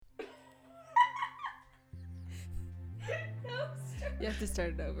You have to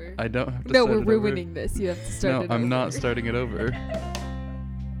start it over. I don't have to No, start we're it over. ruining this. You have to start it over. No, I'm not starting it over.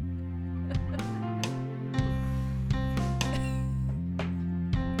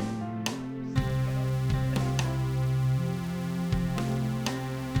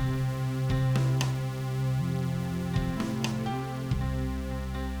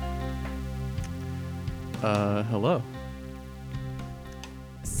 Hello.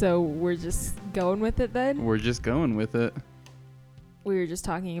 So we're just going with it then? We're just going with it. We were just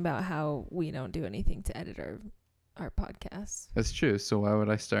talking about how we don't do anything to edit our podcasts. That's true. So why would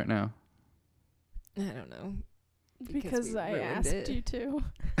I start now? I don't know. Because we I ruined asked it. you to.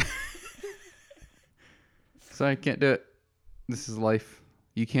 Sorry, I can't do it. This is life.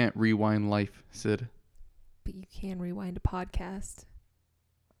 You can't rewind life, Sid. But you can rewind a podcast.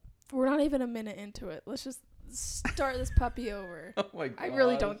 We're not even a minute into it. Let's just start this puppy over. Oh my god. I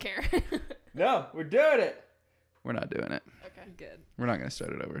really don't care. No, we're doing it. We're not doing it. Okay. Good. We're not going to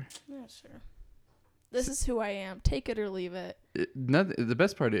start it over. Yeah, sure. This is who I am. Take it or leave it. The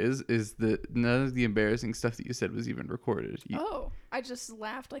best part is that none of the embarrassing stuff that you said was even recorded. I just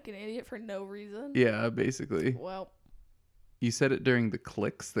laughed like an idiot for no reason. Yeah, basically. Well, You said it during the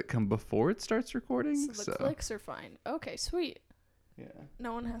clicks that come before it starts recording. so the clicks are fine. Okay, sweet. Yeah.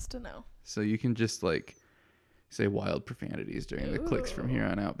 No one has to know. So you can just like say wild profanities during the clicks from here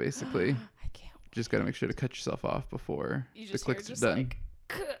on out, basically. I can't. Just got to make sure to cut yourself off before You the just clicks hear are just done. like,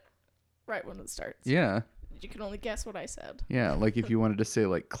 right when it starts. Yeah. You can only guess what I said. Yeah. Like if you wanted to say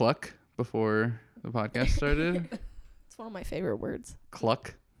like cluck before the podcast started. It's one of my favorite words.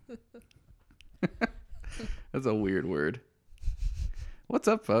 Cluck. That's a weird word. What's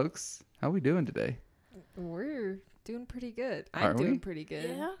up, folks? How we doing today? We're doing pretty good. Are I'm we? doing pretty good.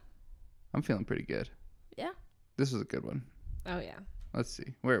 Yeah. I'm feeling pretty good. Yeah. This was a good one. Oh, yeah. Let's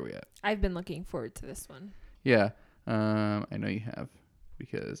see. Where are we at? I've been looking forward to this one. Yeah. I know you have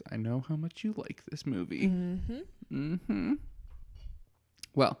because I know how much you like this movie. Mm-hmm. Mm-hmm.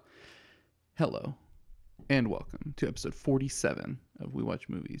 Well, hello and welcome to episode 47 of We Watch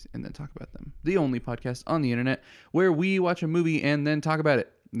Movies and Then Talk About Them, the only podcast on the internet where we watch a movie and then talk about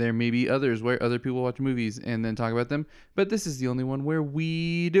it. There may be others where other people watch movies and then talk about them, but this is the only one where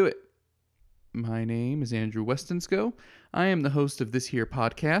we do it. My name is Andrew Westonsko. I am the host of this here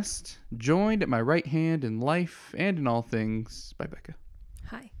podcast, joined at my right hand in life and in all things by Becca.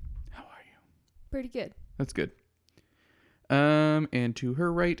 Hi. How are you? Pretty good. That's good. And to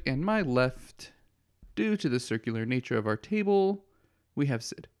her right and my left, due to the circular nature of our table, we have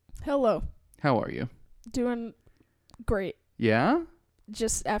Sid. Hello. How are you? Doing great. Yeah?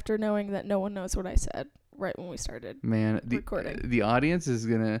 Just after knowing that no one knows what I said right when we started. Man, Recording. the audience is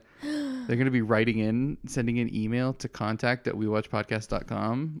they're gonna be sending an email to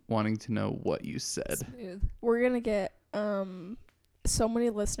contact@wewatchpodcast.com wanting to know what you said. Smooth. We're going to get so many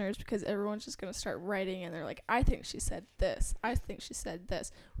listeners because everyone's just going to start writing and they're like, I think she said this. I think she said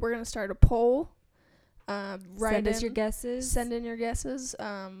this. We're going to start a poll. Send us your guesses. Send in your guesses.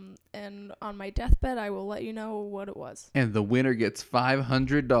 And on my deathbed, I will let you know what it was. And the winner gets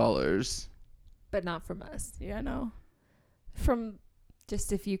 $500. But not from us. Yeah, no. From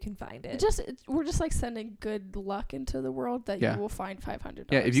Just if you can find it. we're just like sending good luck into the world that Yeah. you will find $500.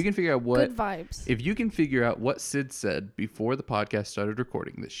 Yeah, if you can figure out good vibes. If you can figure out what Sid said before the podcast started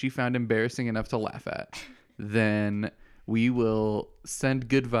recording that she found embarrassing enough to laugh at, then we will send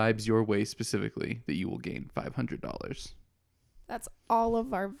good vibes your way specifically that you will gain $500. That's all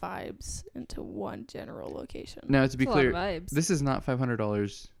of our vibes into one general location. Now, to be That's a lot of clear, vibes. this is not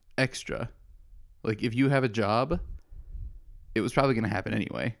 $500 extra. Like, if you have a job, it was probably going to happen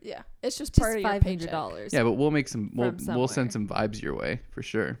anyway. Yeah, it's just Just part of your paycheck. $500. Yeah, but we'll somewhere. send some vibes your way for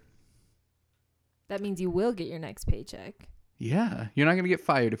sure. That means you will get your next paycheck. Yeah, you're not going to get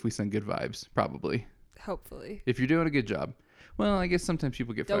fired if we send good vibes, probably. Hopefully. If you're doing a good job. Well, I guess sometimes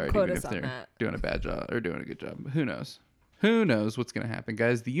people get Don't fired quote even us if on they're that. doing a bad job or doing a good job. Who knows? Who knows what's going to happen,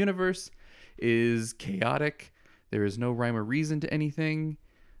 guys? The universe is chaotic. There is no rhyme or reason to anything.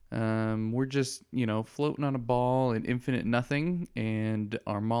 We're just, floating on a ball in infinite nothing, and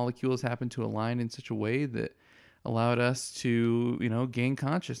our molecules happen to align in such a way that allowed us to, gain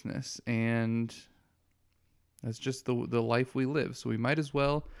consciousness. And that's just the life we live. So we might as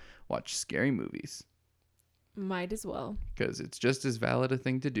well watch scary movies. Might as well. Because it's just as valid a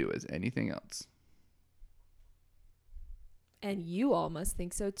thing to do as anything else. And you all must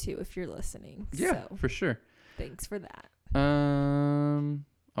think so too if you're listening. Yeah, So for sure. thanks for that.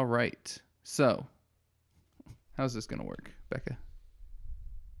 All right. So, how's this going to work, Becca?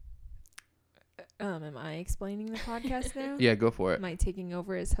 Am I explaining the podcast now? Yeah, go for it. Am I taking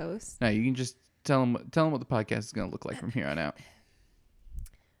over as host? No, you can just tell them what the podcast is going to look like from here on out.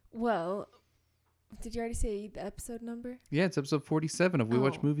 Well, did you already say the episode number? Yeah, it's episode 47 of We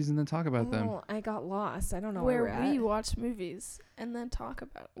Watch Oh. Movies and Then Talk About Them. Oh, I got lost. I don't know where Where we're we at. watch movies and then talk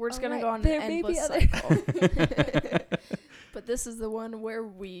about. We're just Oh, gonna right. go on There an may be endless other- cycle. But this is the one where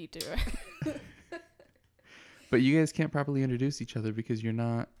we do it. But you guys can't properly introduce each other because you're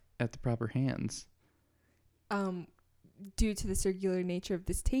not at the proper hands. Due to the circular nature of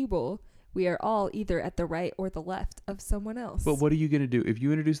this table, we are all either at the right or the left of someone else. But what are you going to do? If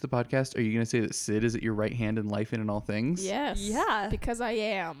you introduce the podcast, are you going to say that Sid is at your right hand in life and in all things? Yes. Yeah. Because I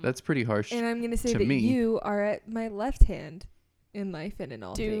am. That's pretty harsh. And I'm going to say to that me. you are at my left hand in life and in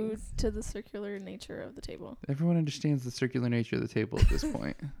all due things. to the circular nature of the table. Everyone understands the circular nature of the table at this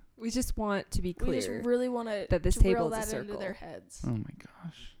point. We just want to be We clear. just really want to that this drill table is a that into circle. their heads. Oh my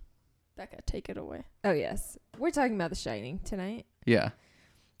gosh. Becca, take it away. Oh, yes. We're talking about The Shining tonight. Yeah.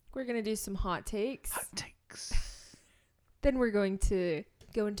 We're going to do some hot takes. Hot takes. Then we're going to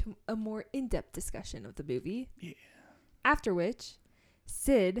go into a more in-depth discussion of the movie. Yeah. After which,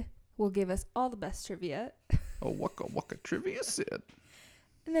 Sid will give us all the best trivia. A waka waka trivia Sid.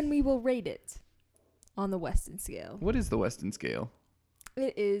 And then we will rate it on the Weston scale. What is the Weston scale?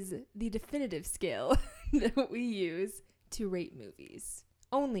 It is the definitive scale that we use to rate movies.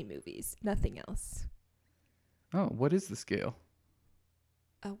 Only movies, nothing else. Oh, what is the scale?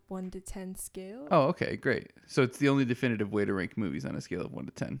 A 1 to 10 scale? Oh, okay, great. So it's the only definitive way to rank movies on a scale of 1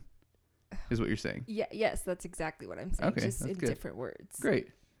 to 10, is what you're saying. Yeah, yes, that's exactly what I'm saying. Okay, just that's in good. different words. Great.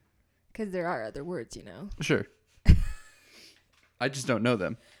 Because there are other words, you know. Sure. I just don't know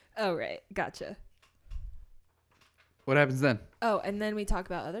them. Oh, right. Gotcha. What happens then? Oh, and then we talk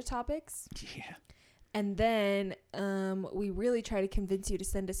about other topics. Yeah. And then we really try to convince you to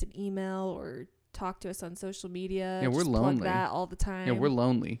send us an email or talk to us on social media. Yeah, we're Just plug lonely. that all the time. Yeah, we're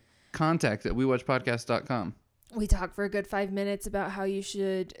lonely. Contact at wewatchpodcast.com. We talk for a good 5 minutes about how you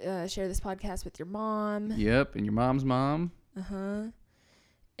should share this podcast with your mom. Yep, and your mom's mom. Uh-huh.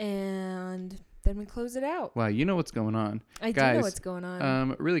 And then we close it out. Wow, you know what's going on. I do Guys, know what's going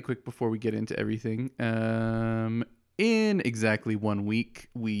on. Really quick before we get into everything. In exactly 1 week,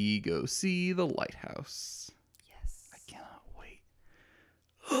 we go see The Lighthouse. Yes. I cannot wait.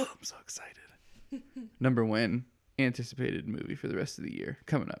 I'm so excited. Number 1 anticipated movie for the rest of the year.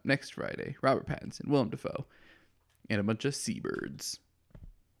 Coming up next Friday. Robert Pattinson, Willem Dafoe, and a bunch of seabirds.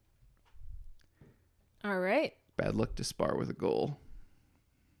 All right. Bad luck to spar with a goal.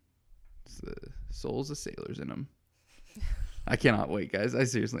 It's the souls of sailors in them. I cannot wait, guys. I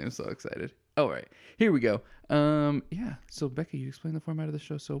seriously am so excited. All right, here we go. Yeah. So Becca, you explained the format of the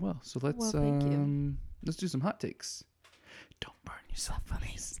show so well. So let's Well, thank you. let's do some hot takes. Don't burn yourself on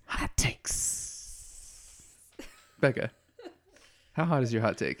these hot takes. Becca, how hot is your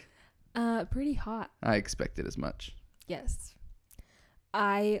hot take? Pretty hot. I expected as much. Yes.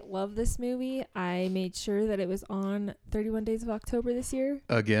 I love this movie. I made sure that it was on 31 Days of October this year.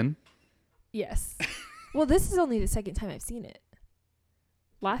 Again? Yes. Well, this is only the second time I've seen it.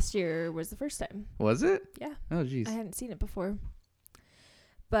 Last year was the first time. Was it? Yeah. Oh, geez. I hadn't seen it before.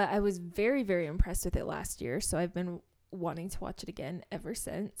 But I was very, very impressed with it last year, so I've been wanting to watch it again ever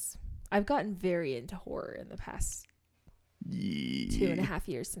since. I've gotten very into horror in the past Yeah. 2.5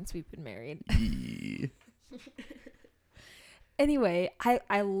 years since we've been married. Yeah. Anyway,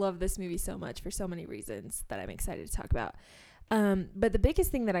 I love this movie so much for so many reasons that I'm excited to talk about. But the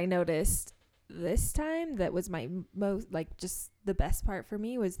biggest thing that I noticed this time that was my most, like, just the best part for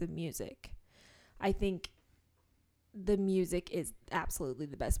me was the music. I think the music is absolutely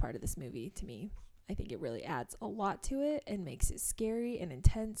the best part of this movie to me. I think it really adds a lot to it and makes it scary and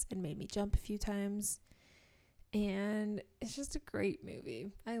intense and made me jump a few times. And it's just a great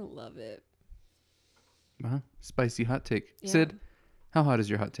movie. I love it. Spicy hot take. Yeah. Sid, how hot is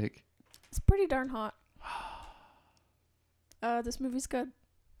your hot take? It's pretty darn hot. This movie's good.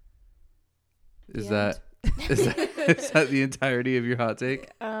 Is The that is that the entirety of your hot take?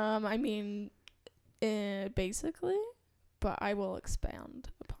 I mean, basically, but I will expand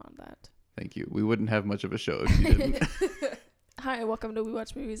upon that. Thank you. We wouldn't have much of a show if you didn't. Hi, welcome to We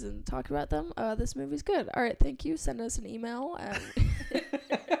Watch Movies and Talk About Them. This movie's good. All right, thank you. Send us an email.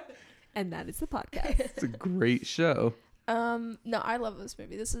 And that is the podcast. It's a great show. No, I love this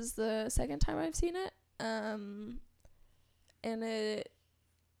movie. This is the second time I've seen it. And it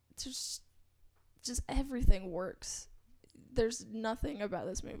just everything works. There's nothing about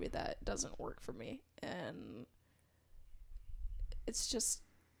this movie that doesn't work for me. And it's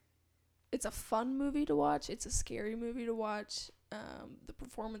a fun movie to watch. It's a scary movie to watch. The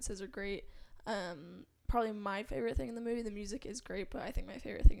performances are great. Probably my favorite thing in the movie, the music is great, but I think my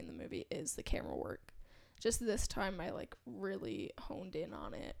favorite thing in the movie is the camera work. just this time I like really honed in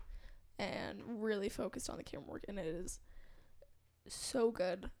on it and really focused on the camera work, and it is so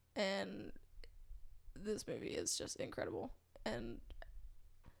good. And this movie is just incredible, and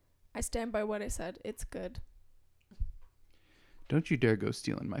I stand by what I said. It's good. Don't you dare go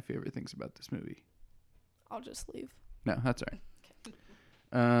stealing my favorite things about this movie. I'll just leave. No, that's all right.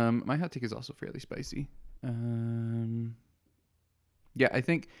 My hot take is also fairly spicy. Yeah, I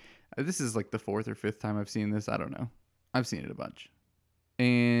think this is like the 4th or 5th time I've seen this. I don't know. I've seen it a bunch,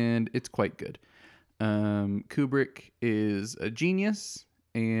 and it's quite good. Kubrick is a genius,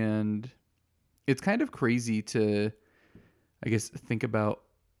 and it's kind of crazy to, I guess, think about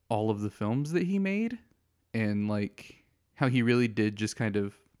all of the films that he made, and like how he really did just kind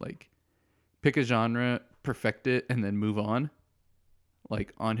of like pick a genre, perfect it, and then move on,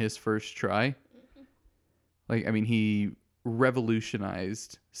 like on his first try. Like, I mean, he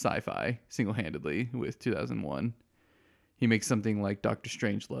revolutionized sci-fi single-handedly with 2001. He makes something like Doctor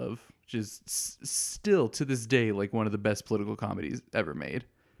Strangelove, which is still to this day like one of the best political comedies ever made.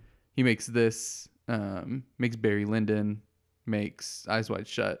 He makes this, makes Barry Lyndon, makes Eyes Wide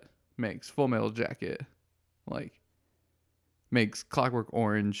Shut, makes Full Metal Jacket, like makes Clockwork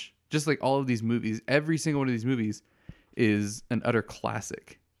Orange. Just like all of these movies, every single one of these movies is an utter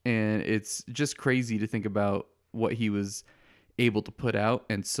classic. And it's just crazy to think about what he was able to put out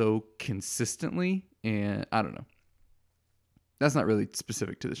and so consistently. And I don't know. That's not really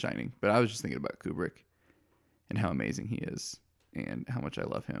specific to The Shining, but I was just thinking about Kubrick and how amazing he is and how much I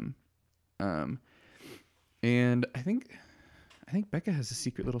love him. And I think Becca has a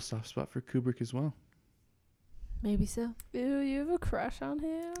secret little soft spot for Kubrick as well. Maybe so. Ew, you have a crush on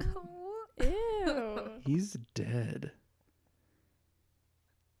him? Ew. He's dead.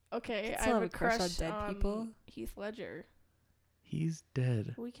 Okay, Can I still have a crush on dead people. Heath Ledger. He's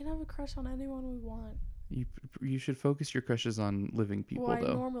dead. We can have a crush on anyone we want. You should focus your crushes on living people, well, I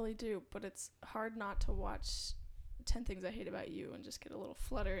though. normally do, but it's hard not to watch 10 Things I Hate About You and just get a little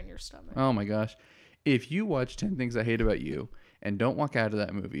flutter in your stomach. Oh my gosh. If you watch 10 Things I Hate About You and don't walk out of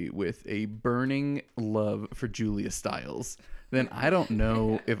that movie with a burning love for Julia Stiles, then I don't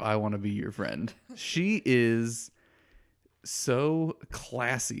know if I want to be your friend. She is so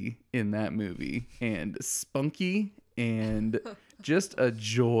classy in that movie and spunky and just a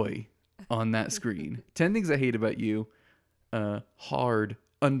joy on that screen. 10 Things I Hate About You, hard,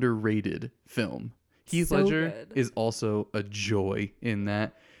 underrated film. Heath So Ledger good. is also a joy in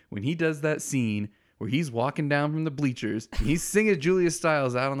that. When he does that scene where he's walking down from the bleachers and he's singing Julia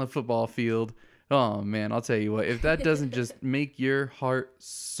Stiles out on the football field, oh man, I'll tell you what, if that doesn't just make your heart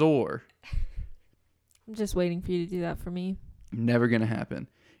soar, I'm just waiting for you to do that for me. never gonna happen.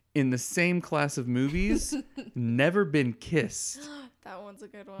 In the same class of movies, Never Been Kissed, That one's a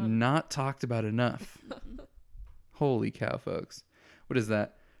good one. not talked about enough. Holy cow, folks. What is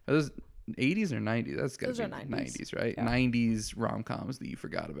that? Are those 80s or 90s? That's gotta Those be are 90s. 90s, right? Yeah. 90s rom-coms that you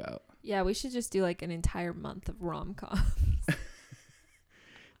forgot about. Yeah, we should just do like an entire month of rom-com.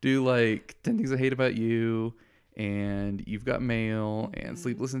 Do like 10 Things I Hate About You, and You've Got Mail, and Mhm.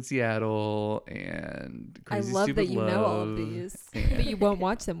 Sleepless in Seattle, and I Crazy love Stupid that you know all of Love, these, and- but you won't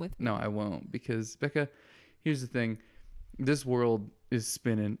watch them with me. No, I won't, because Becca, here's the thing. This world is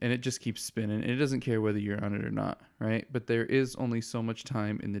spinning, and it just keeps spinning, and it doesn't care whether you're on it or not, right? But there is only so much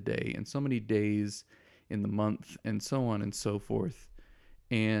time in the day and so many days in the month and so on and so forth.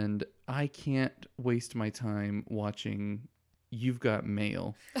 And I can't waste my time watching You've Got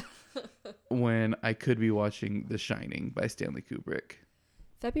Mail when I could be watching The Shining by Stanley Kubrick.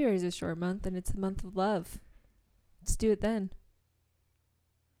 February is a short month, and it's the month of love. Let's do it then.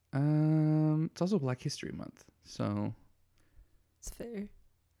 It's also Black History Month, so It's fair.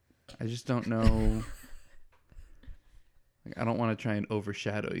 I just don't know. Like, I don't want to try and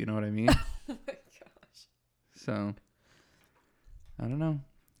overshadow, you know what I mean? Oh my gosh. So I don't know.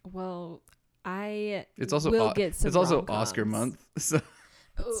 Well, I It's also will O- get some It's also rom-coms. Oscar month, so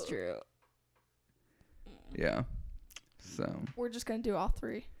That's Ugh. true. yeah. So We're just going to do all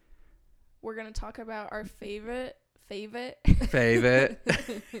three. We're going to talk about our favorite favorite.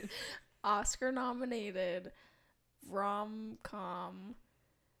 Oscar nominated rom-com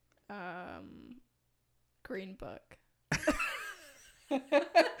Green Book.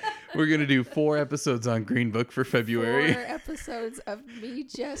 We're gonna do 4 episodes on Green Book for February. 4 episodes of me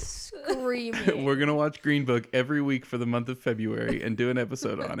just screaming. We're gonna watch Green Book every week for the month of February and do an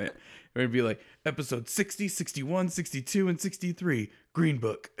episode on it. We're gonna be like episode 60, 61, 62, and 63. Green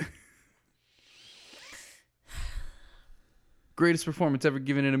Book. Greatest performance ever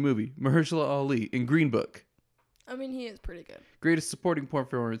given in a movie. Mahershala Ali in Green Book. I mean, he is pretty good. Greatest supporting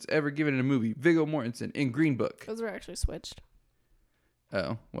performance ever given in a movie, Viggo Mortensen in Green Book. Those were actually switched.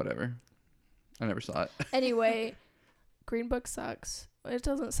 Oh, whatever. I never saw it. Anyway, Green Book sucks. It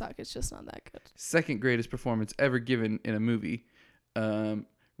doesn't suck. It's just not that good. Second greatest performance ever given in a movie,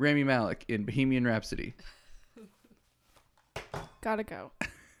 Rami Malek in Bohemian Rhapsody. Gotta go.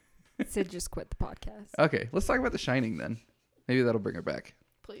 Sid just quit the podcast. Okay, let's talk about The Shining then. Maybe that'll bring her back.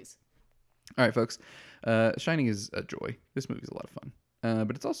 Please. All right, folks. Shining is a joy. This movie's a lot of fun,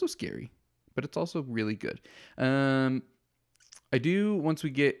 but it's also scary. But it's also really good. I do, once we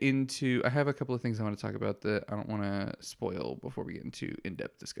get into, I have a couple of things I want to talk about that I don't want to spoil before we get into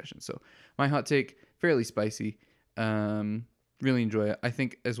in-depth discussion. So my hot take, fairly spicy. Really enjoy it. I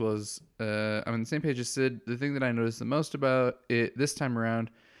think as well as, I'm on the same page as Sid. The thing that I noticed the most about it this time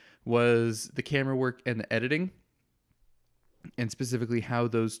around was the camera work and the editing. And specifically how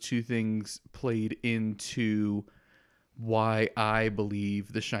those two things played into why I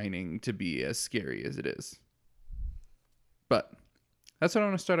believe The Shining to be as scary as it is. But that's what I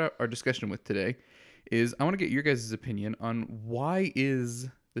want to start out our discussion with today, is I want to get your guys' opinion on why is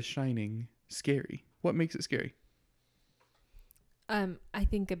The Shining scary? What makes it scary? I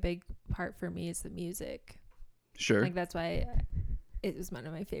think a big part for me is the music. Sure. Like that's why it was one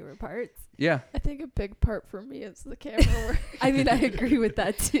of my favorite parts. Yeah. I think a big part for me is the camera work. I mean, I agree with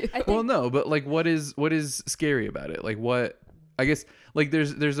that too. Well, no, but like what is scary about it? Like what, I guess, like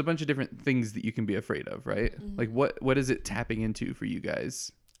there's a bunch of different things that you can be afraid of, right? Mm-hmm. Like what is it tapping into for you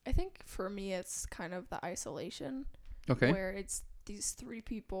guys? I think for me, it's kind of the isolation. Okay. Where it's these three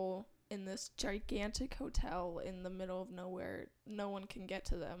people in this gigantic hotel in the middle of nowhere. No one can get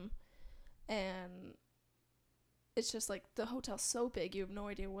to them. And it's just like the hotel's so big, you have no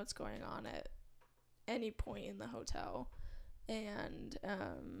idea what's going on at any point in the hotel. And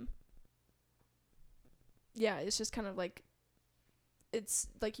yeah, it's just kind of like, it's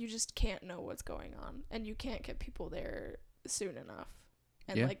like you just can't know what's going on, and you can't get people there soon enough.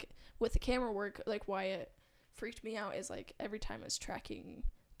 And Yeah. like with the camera work, like why it freaked me out is like every time it's tracking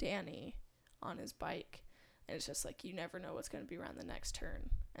Danny on his bike, and it's just like you never know what's going to be around the next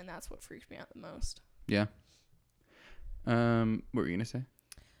turn, and that's what freaked me out the most. Yeah. What were you gonna say?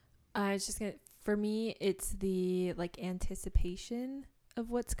 I was just gonna, for me, it's the like anticipation of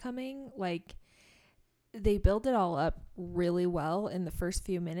what's coming. Like they build it all up really well in the first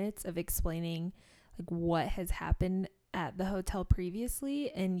few minutes of explaining like what has happened at the hotel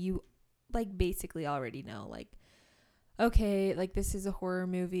previously, and you like basically already know like, okay, like this is a horror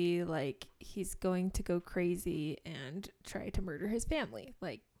movie, like he's going to go crazy and try to murder his family,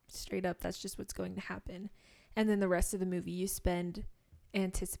 like straight up, that's just what's going to happen. And then the rest of the movie you spend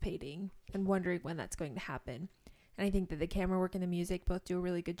anticipating and wondering when that's going to happen. And I think that the camera work and the music both do a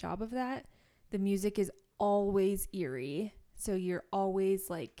really good job of that. The music is always eerie, so you're always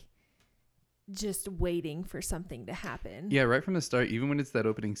like just waiting for something to happen. Yeah, right from the start, even when it's that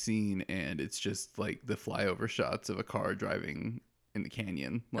opening scene and it's just like the flyover shots of a car driving in the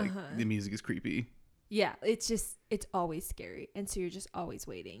canyon, like the music is creepy. Yeah, it's always scary, and so you're just always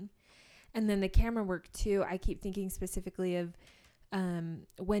waiting. And then the camera work too, I keep thinking specifically of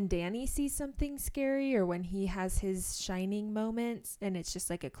when Danny sees something scary, or when he has his shining moments and it's just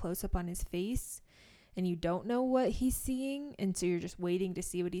like a close-up on his face and you don't know what he's seeing, and so you're just waiting to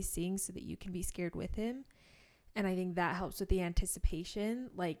see what he's seeing so that you can be scared with him. And I think that helps with the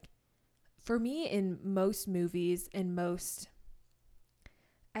anticipation. Like for me, in most movies and most,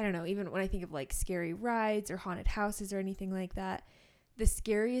 I don't know, even when I think of like scary rides or haunted houses or anything like that, the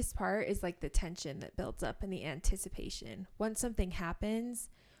scariest part is like the tension that builds up and the anticipation. Once something happens,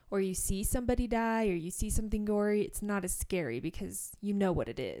 or you see somebody die, or you see something gory, it's not as scary because you know what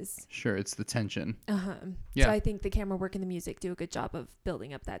it is. Sure, it's the tension. Yeah. So I think the camera work and the music do a good job of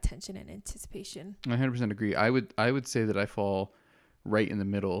building up that tension and anticipation. I 100% agree. I would say that I fall right in the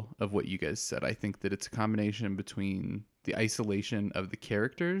middle of what you guys said. I think that it's a combination between the isolation of the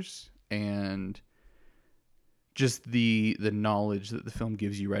characters and just the knowledge that the film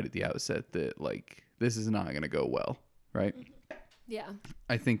gives you right at the outset that like this is not going to go well, right? Yeah.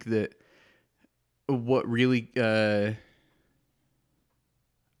 I think that what really I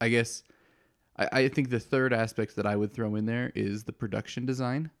guess I think the third aspect that I would throw in there is the production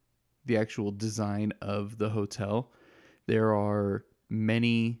design, the actual design of the hotel. There are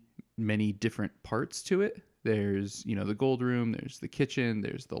many different parts to it. There's, the gold room, there's the kitchen,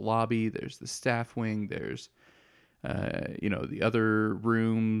 there's the lobby, there's the staff wing, there's the other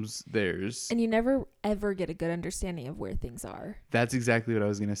rooms, and you never ever get a good understanding of where things are. That's exactly what I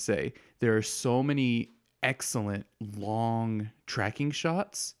was going to say. There are so many excellent long tracking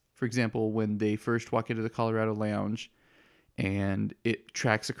shots For example, when they first walk into the Colorado Lounge and it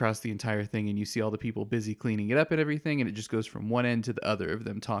tracks across the entire thing and you see all the people busy cleaning it up and everything, and it just goes from one end to the other of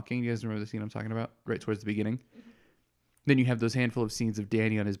them talking. You guys remember the scene I'm talking about? Right towards the beginning. Mm-hmm. Then you have those handful of scenes of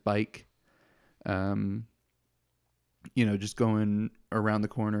Danny on his bike, just going around the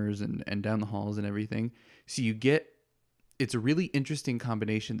corners and down the halls and everything. So it's a really interesting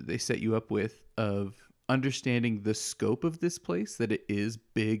combination that they set you up with of understanding the scope of this place, that it is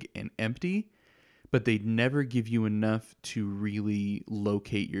big and empty, but they never give you enough to really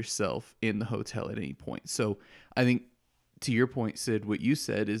locate yourself in the hotel at any point. So I think, to your point, Sid, what you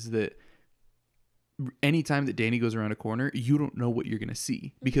said is that anytime that Danny goes around a corner, you don't know what you're going to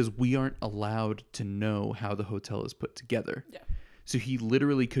see because we aren't allowed to know how the hotel is put together. Yeah. So he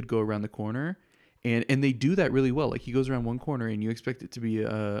literally could go around the corner, and they do that really well. Like, he goes around one corner and you expect it to be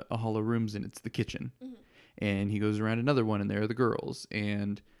a hall of rooms, and it's the kitchen. Mm-hmm. And he goes around another one and there are the girls.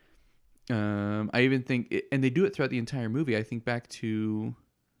 And I even think, and they do it throughout the entire movie. I think back to,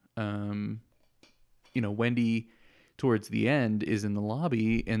 Wendy towards the end is in the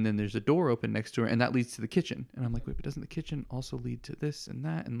lobby, and then there's a door open next to her, and that leads to the kitchen. And I'm like, wait, but doesn't the kitchen also lead to this and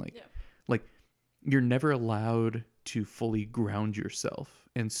that? And like you're never allowed to fully ground yourself.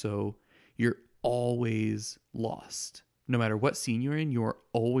 And so you're always lost. No matter what scene you're in, you're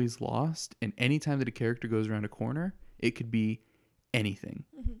always lost. And anytime that a character goes around a corner, it could be anything.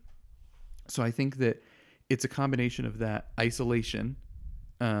 Mm-hmm. So I think that it's a combination of that isolation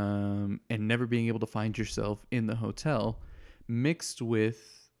and never being able to find yourself in the hotel, mixed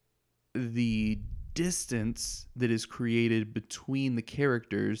with the distance that is created between the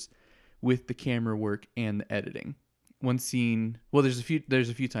characters with the camera work and the editing. One scene, well, there's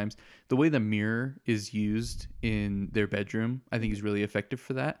a few times the way the mirror is used in their bedroom, I think, is really effective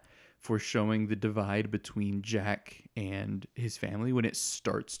for that, for showing the divide between Jack and his family when it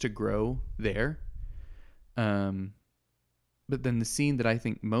starts to grow there. But then the scene that I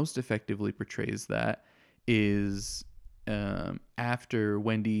think most effectively portrays that is after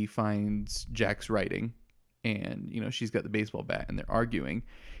Wendy finds Jack's writing, and she's got the baseball bat and they're arguing,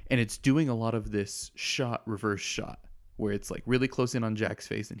 and it's doing a lot of this reverse shot where it's like really close in on Jack's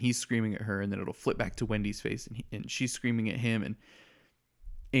face and he's screaming at her, and then it'll flip back to Wendy's face and she's screaming at him,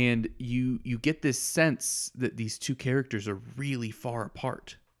 and you get this sense that these two characters are really far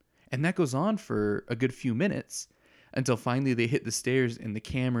apart, and that goes on for a good few minutes until finally they hit the stairs and the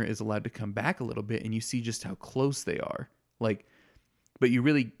camera is allowed to come back a little bit and you see just how close they are. But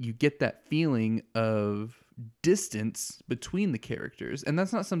you get that feeling of distance between the characters. And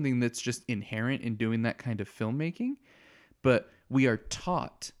that's not something that's just inherent in doing that kind of filmmaking, but we are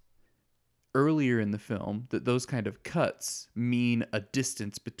taught earlier in the film that those kind of cuts mean a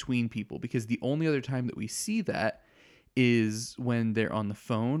distance between people, because the only other time that we see that is when they're on the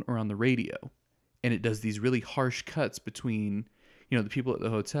phone or on the radio. And it does these really harsh cuts between, the people at the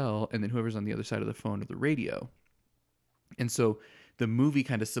hotel and then whoever's on the other side of the phone or the radio. And so the movie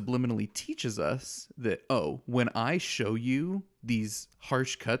kind of subliminally teaches us that, when I show you these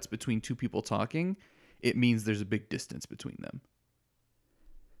harsh cuts between two people talking, it means there's a big distance between them.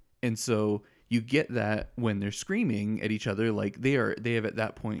 And so you get that when they're screaming at each other, like they have at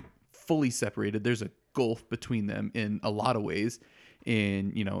that point fully separated. There's a gulf between them in a lot of ways,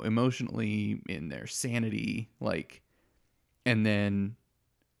 in emotionally, in their sanity, and then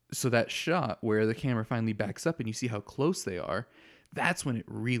so that shot where the camera finally backs up and you see how close they are, that's when it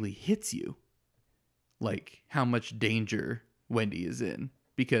really hits you, like how much danger Wendy is in,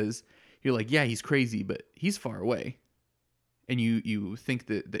 because you're like, yeah, he's crazy, but he's far away, and you think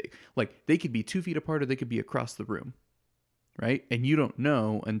that they could be 2 feet apart or they could be across the room, right? And you don't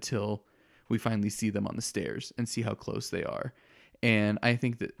know until we finally see them on the stairs and see how close they are. And I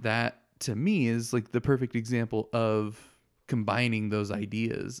think that to me is like the perfect example of combining those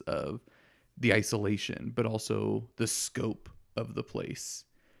ideas of the isolation, but also the scope of the place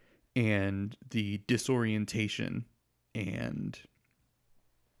and the disorientation, and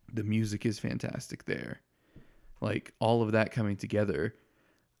the music is fantastic there. Like, all of that coming together,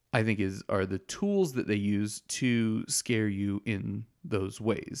 I think are the tools that they use to scare you in those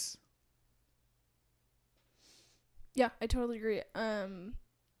ways. Yeah, I totally agree.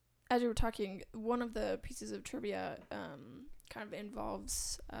 As you were talking, one of the pieces of trivia kind of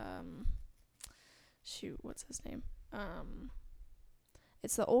involves what's his name?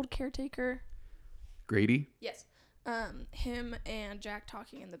 It's the old caretaker. Grady? Yes. Him and Jack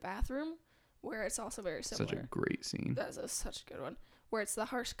talking in the bathroom, where it's also very similar. Such a great scene. That's such a good one. Where it's the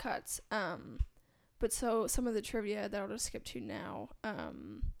harsh cuts. But so some of the trivia that I'll just skip to now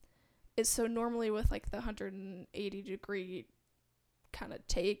is, so normally with like the 180-degree kind of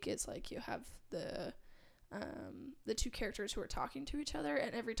take is like you have the two characters who are talking to each other,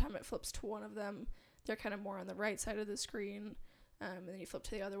 and every time it flips to one of them, they're kind of more on the right side of the screen, and then you flip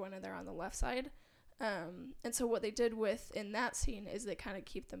to the other one and they're on the left side. And so what they did in that scene is they kind of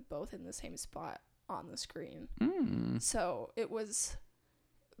keep them both in the same spot on the screen. So it was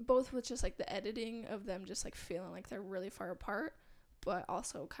both with just like the editing of them just like feeling like they're really far apart, but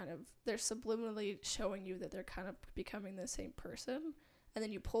also kind of they're subliminally showing you that they're kind of becoming the same person, and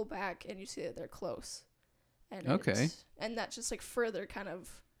then you pull back and you see that they're close. And and that just like further kind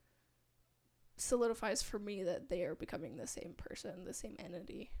of solidifies for me that they are becoming the same person, the same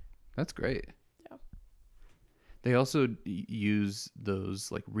entity. That's great. Yeah. They also use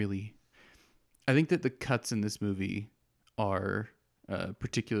those like really, I think that the cuts in this movie are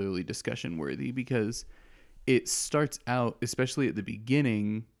particularly discussion worthy because it starts out, especially at the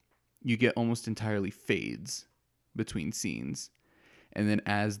beginning, you get almost entirely fades between scenes. And then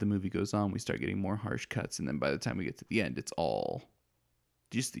as the movie goes on, we start getting more harsh cuts. And then by the time we get to the end, it's all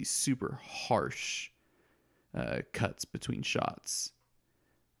just these super harsh cuts between shots.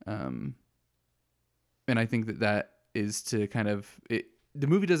 And I think that is to kind of... the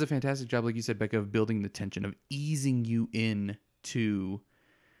movie does a fantastic job, like you said, Becca, of building the tension, of easing you in to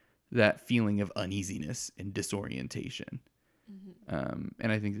that feeling of uneasiness and disorientation.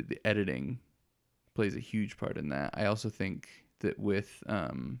 And I think that the editing plays a huge part in that. I also think that with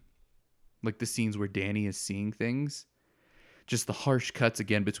like the scenes where Danny is seeing things, just the harsh cuts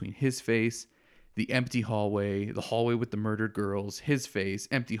again between his face, the empty hallway, the hallway with the murdered girls, his face,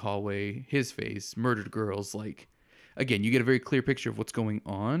 empty hallway, his face, murdered girls. Like, again, you get a very clear picture of what's going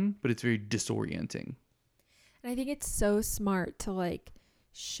on, but it's very disorienting. And I think it's so smart to like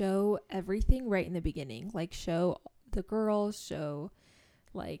show everything right in the beginning, like show the girls, show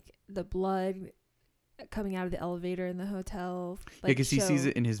like the blood coming out of the elevator in the hotel. Like, because he sees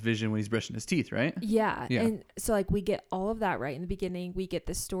it in his vision when he's brushing his teeth, right? Yeah. And so like we get all of that right in the beginning. We get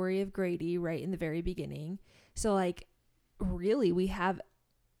the story of Grady right in the very beginning. So like really we have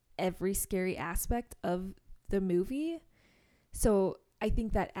every scary aspect of the movie. So I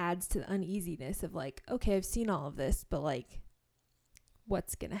think that adds to the uneasiness of like, okay, I've seen all of this, but like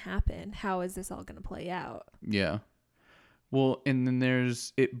what's going to happen? How is this all going to play out? Yeah. Well, and then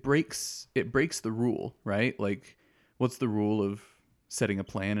it breaks the rule, right? Like, what's the rule of setting a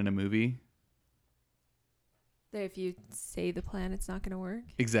plan in a movie? That if you say the plan, it's not going to work.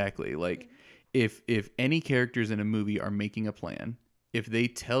 Exactly. Like, if any characters in a movie are making a plan, if they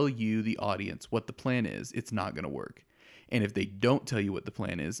tell you, the audience, what the plan is, it's not going to work. And if they don't tell you what the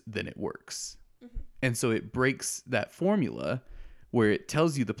plan is, then it works. And so it breaks that formula where it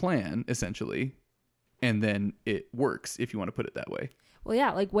tells you the plan, essentially, and then it works, if you want to put it that way. Well,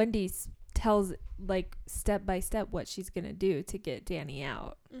 yeah, like Wendy tells like step by step what she's going to do to get Danny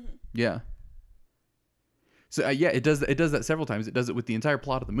out. Yeah. So it does that several times. It does it with the entire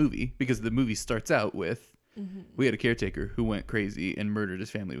plot of the movie, because the movie starts out with we had a caretaker who went crazy and murdered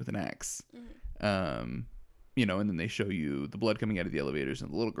his family with an axe. You know, and then they show you the blood coming out of the elevators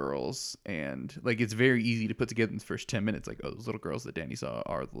and the little girls, and like it's very easy to put together in the first 10 minutes, like, oh, those little girls that Danny saw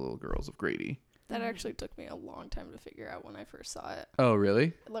are the little girls of Grady. That actually took me a long time to figure out when I first saw it. Oh,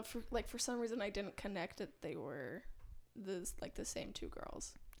 really? For some reason I didn't connect that they were the same two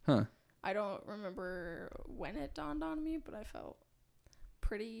girls. Huh. I don't remember when it dawned on me, but I felt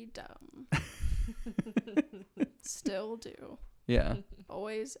pretty dumb. Still do. Yeah.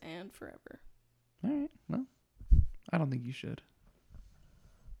 Always and forever. All right. Well, I don't think you should.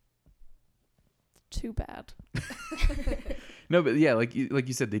 Too bad. No, but yeah, like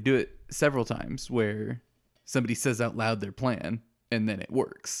you said, they do it several times where somebody says out loud their plan and then it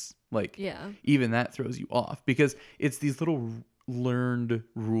works. Like, even that throws you off, because it's these little learned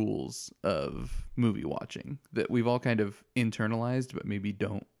rules of movie watching that we've all kind of internalized but maybe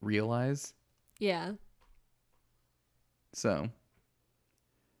don't realize. Yeah. So.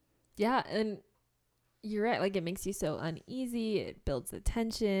 Yeah, and you're right. Like, it makes you so uneasy. It builds the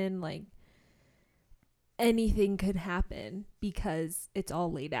tension. Like, anything could happen because it's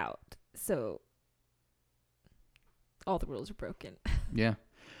all laid out. So all the rules are broken. Yeah.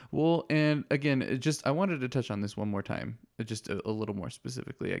 Well, and again, I wanted to touch on this one more time, just a little more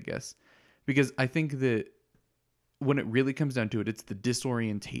specifically, I guess, because I think that when it really comes down to it, it's the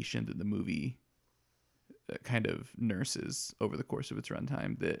disorientation that the movie kind of nurses over the course of its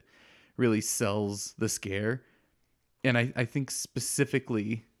runtime that really sells the scare. And I think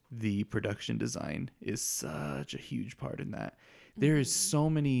specifically the production design is such a huge part in that. There is so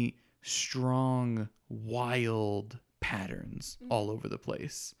many strong, wild patterns all over the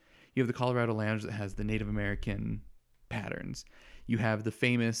place. You have the Colorado Lounge that has the Native American patterns. You have the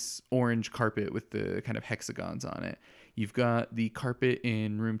famous orange carpet with the kind of hexagons on it. You've got the carpet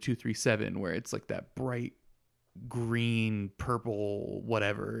in room 237 where it's like that bright green, purple,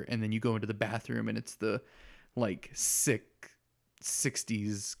 whatever. And then you go into the bathroom and it's the like sick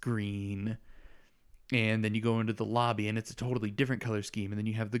 60s green. And then you go into the lobby and it's a totally different color scheme. And then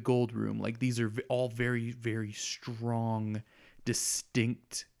you have the gold room. Like these are all very, very strong,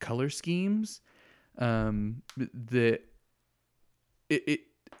 distinct color schemes. That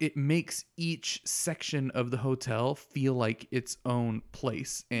it makes each section of the hotel feel like its own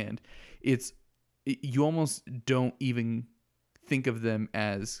place, and you almost don't even think of them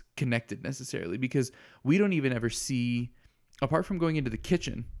as connected necessarily, because we don't even ever see, apart from going into the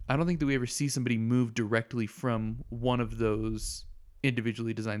kitchen, I don't think that we ever see somebody move directly from one of those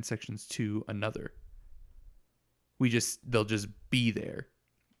individually designed sections to another. They'll just be there.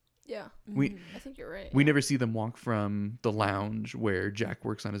 Yeah. We I think you're right. We never see them walk from the lounge where Jack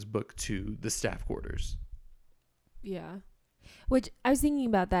works on his book to the staff quarters. Yeah. Which I was thinking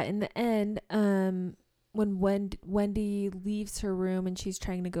about that in the end, when Wendy leaves her room and she's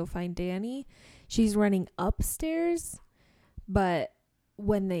trying to go find Danny, she's running upstairs, but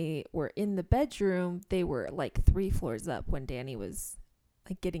when they were in the bedroom, they were like 3 floors up when Danny was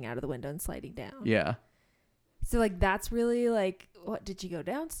like getting out of the window and sliding down. Yeah. So like that's really like, what, did she go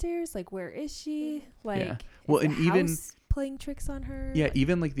downstairs? Like where is she? Like, Yeah. Well, is and the even house playing tricks on her? Yeah, Like,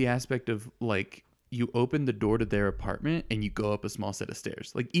 even like the aspect of like you open the door to their apartment and you go up a small set of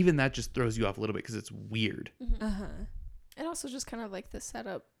stairs. Like even that just throws you off a little bit because it's weird. Mm-hmm. uh-huh. And also just kind of like the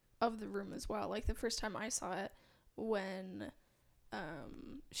setup of the room as well. Like the first time I saw it, when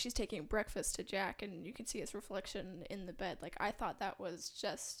she's taking breakfast to Jack and you can see his reflection in the bed. Like I thought that was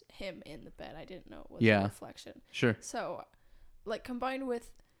just him in the bed. I didn't know it was a reflection. Sure. So like combined with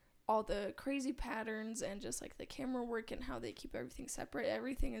all the crazy patterns and just like the camera work and how they keep everything separate,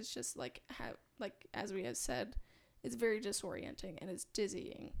 everything is just like as we have said, it's very disorienting and it's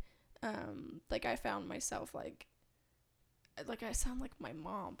dizzying. Like I found myself like I sound like my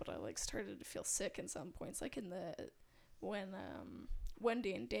mom, but I like started to feel sick in some points, like when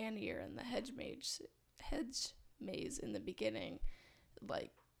Wendy and Danny are in the hedge maze in the beginning.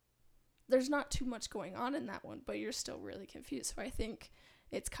 Like there's not too much going on in that one, but you're still really confused. So I think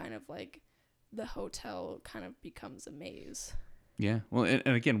it's kind of like the hotel kind of becomes a maze. Yeah. Well, and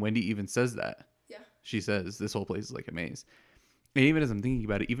again, Wendy even says that. Yeah. She says this whole place is like a maze. And even as I'm thinking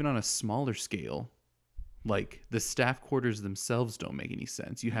about it, even on a smaller scale, like the staff quarters themselves don't make any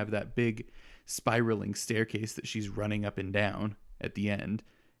sense. You have that big spiraling staircase that she's running up and down at the end.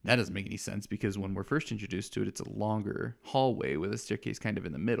 That doesn't make any sense because when we're first introduced to it, it's a longer hallway with a staircase kind of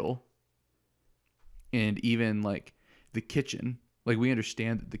in the middle. And even like the kitchen, like we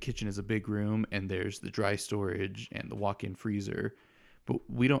understand that the kitchen is a big room and there's the dry storage and the walk-in freezer, but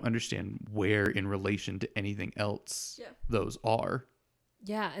we don't understand where in relation to anything else those are.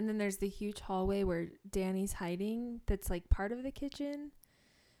 Yeah, and then there's the huge hallway where Danny's hiding that's like part of the kitchen,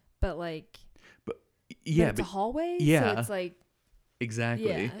 but it's a hallway. Yeah, so it's like exactly.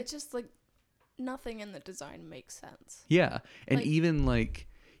 Yeah. It's just like nothing in the design makes sense. Yeah, and Like, even like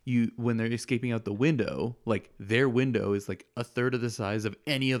when they're escaping out the window, like their window is like a third of the size of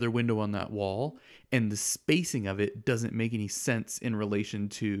any other window on that wall, and the spacing of it doesn't make any sense in relation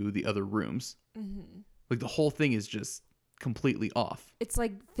to the other rooms. mm-hmm. Like the whole thing is just completely off. It's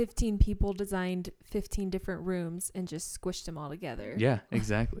like 15 people designed 15 different rooms and just squished them all together. Yeah,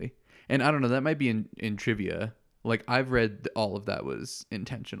 exactly. And I don't know, that might be in trivia. Like I've read all of that was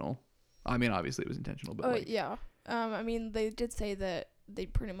intentional. I mean, obviously it was intentional, but yeah. I mean, they did say that they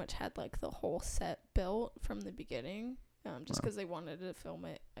pretty much had like the whole set built from the beginning, just because they wanted to film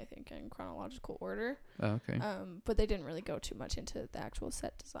it, I think, in chronological order. Oh, okay. But they didn't really go too much into the actual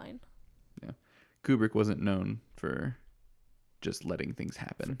set design. Yeah, Kubrick wasn't known for just letting things For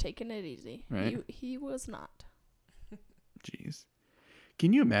happen. taking it easy, Right? He was not. Jeez,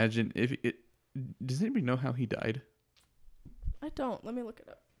 can you imagine if it? Does anybody know how he died? I don't. Let me look it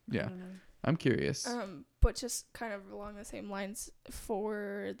up. Yeah, I don't know. I'm curious. But just kind of along the same lines,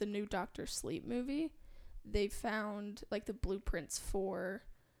 for the new Dr. Sleep movie, they found like the blueprints for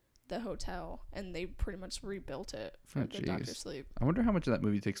the hotel and they pretty much rebuilt it for the Dr. Sleep. I wonder how much of that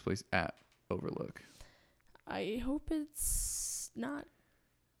movie takes place at Overlook. I hope it's not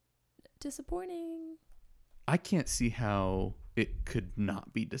disappointing. I can't see how it could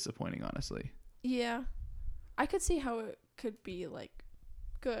not be disappointing, honestly. Yeah. I could see how it could be like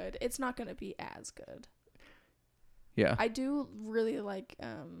good. It's not going to be as good. Yeah. I do really like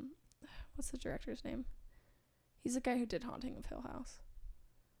what's the director's name? He's the guy who did Haunting of Hill House.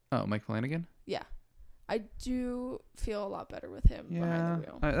 Oh, Mike Flanagan? Yeah. I do feel a lot better with him behind the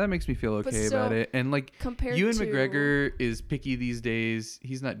wheel. That makes me feel But okay still, about it. And like Compared Ewan to McGregor is picky these days.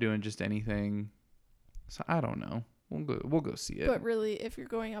 He's not doing just anything. So I don't know. We'll go see it. But really, if you're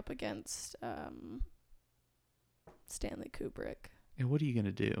going up against Stanley Kubrick, And what are you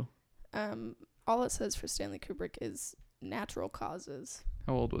gonna do? all it says for Stanley Kubrick is natural causes.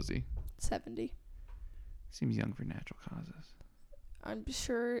 How old was he? 70. Seems young for natural causes. I'm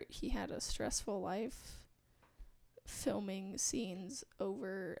sure he had a stressful life, filming scenes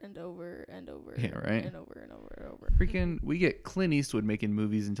over and over and over. Yeah, right. And over and over and over. Freaking, we get Clint Eastwood making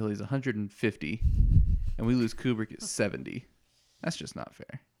movies until he's 150, and we lose Kubrick at 70. That's just not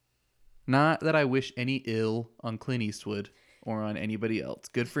fair. Not that I wish any ill on Clint Eastwood or on anybody else.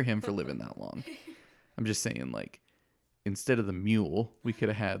 Good for him for living that long. I'm just saying, like, instead of the mule, we could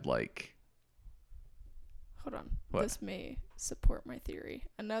have had, like... Hold on. What? This may support my theory.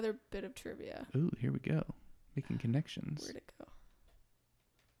 Another bit of trivia. Ooh, here we go. Making connections. Where'd it go?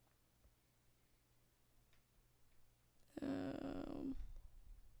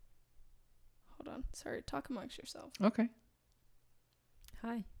 Hold on. Sorry. Talk amongst yourself. Okay.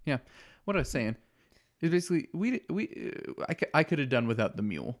 Hi. What I was saying is basically, I could have done without the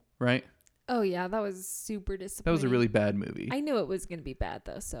mule, right? Oh yeah, that was super disappointing. That was a really bad movie. I knew it was gonna be bad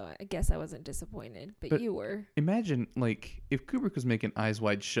though, so I guess I wasn't disappointed. But you were. Imagine, like, if Kubrick was making Eyes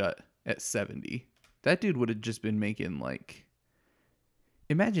Wide Shut at 70, that dude would have just been making, like...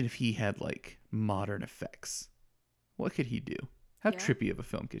 Imagine if he had, like, modern effects. What could he do? How Yeah. trippy of a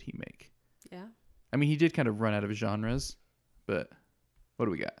film could he make? Yeah. I mean, he did kind of run out of genres, but what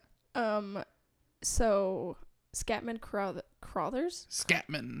do we got? So Scatman Crothers?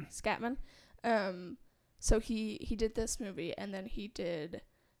 Scatman. So he did this movie, and then he did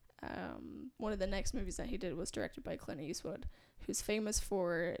one of the next movies that he did was directed by Clint Eastwood, who's famous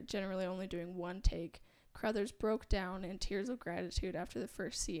for generally only doing one take. Crothers broke down in tears of gratitude after the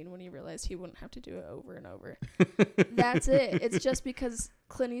first scene when he realized he wouldn't have to do it over and over. That's it. It's just because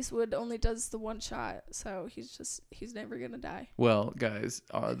Clint Eastwood only does the one shot, so he's never gonna die. Well, guys,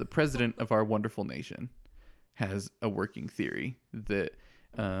 the president of our wonderful nation has a working theory that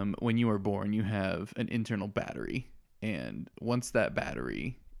when you are born, you have an internal battery, and once that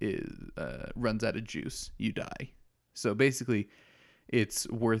battery runs out of juice, you die. So basically, it's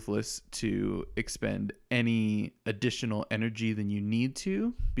worthless to expend any additional energy than you need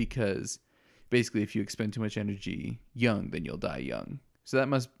to, because basically, if you expend too much energy young, then you'll die young. So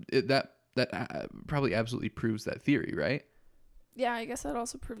that probably absolutely proves that theory, right? Yeah, I guess that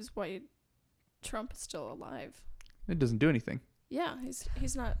also proves why Trump is still alive. It doesn't do anything. Yeah,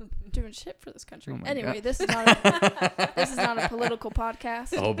 he's not doing shit for this country. Oh my Anyway, God. this is not a political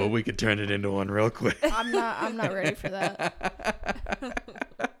podcast. Oh, but we could turn it into one real quick. I'm not ready for that.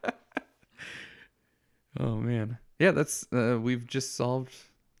 Oh man, yeah, that's we've just solved.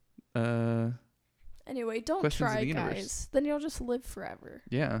 Anyway, don't Questions of try, the universe. guys. Then you'll just live forever.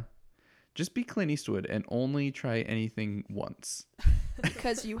 Yeah, just be Clint Eastwood and only try anything once.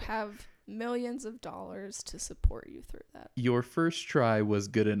 Because you have millions of dollars to support you through that. Your first try was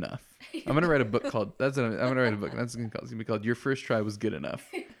good enough. I'm gonna write a book called. I'm gonna write a book. It's gonna be called "Your First Try Was Good Enough."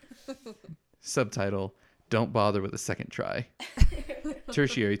 Subtitle: Don't bother with a second try.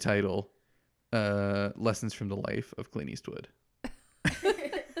 Tertiary title: Lessons from the Life of Clint Eastwood.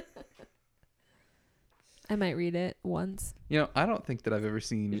 I might read it once. You know, I don't think that I've ever You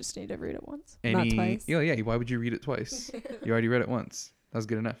seen just need to read it once. any. Not twice. Yeah. Why would you read it twice? You already read it once. That was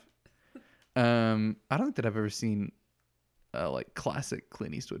good enough. I don't think that I've ever seen a like classic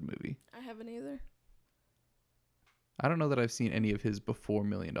Clint Eastwood movie. I haven't either. I don't know that I've seen any of his before $1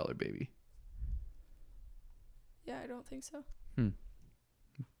 Million Baby. Yeah, I don't think so.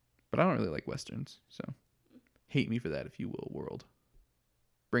 But I don't really like westerns, so hate me for that if you will, world.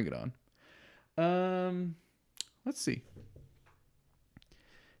 Bring it on. Let's see.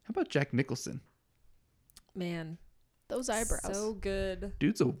 How about Jack Nicholson? Man, Those eyebrows. so good.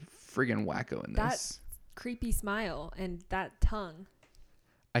 Dude's a friggin' wacko in That- this. Creepy smile and that tongue.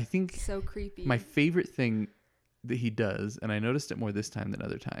 I think So creepy. my favorite thing that he does, and I noticed it more this time than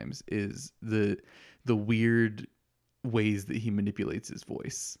other times, is the weird ways that he manipulates his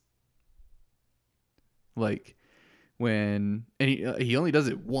voice. Like when, and he only does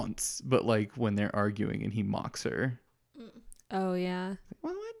it once, but like when they're arguing and he mocks her. Oh yeah.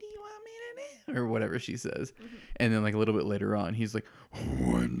 Well, what do you want me to do? Or whatever she says. And then like a little bit later on, he's like,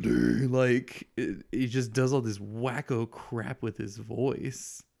 Wendy. Like he just does all this wacko crap with his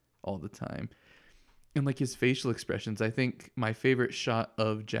voice all the time. And like his facial expressions, I think my favorite shot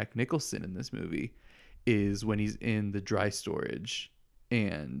of Jack Nicholson in this movie is when he's in the dry storage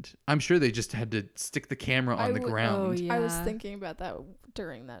And I'm sure they just had to stick the camera on the ground. Oh, yeah. I was thinking about that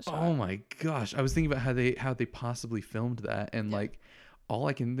during that shot. Oh my gosh. I was thinking about how they possibly filmed that. And Yeah. like, all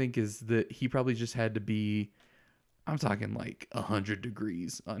I can think is that he probably just had to be, I'm talking like 100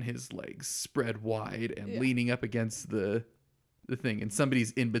 degrees on his legs, spread wide and Yeah. leaning up against the thing. And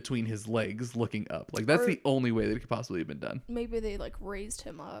somebody's in between his legs looking up. Like, that's Or- the only way that it could possibly have been done. Maybe they like raised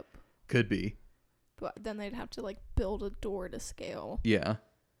him up, Could be. but then they'd have to like build a door to scale. Yeah.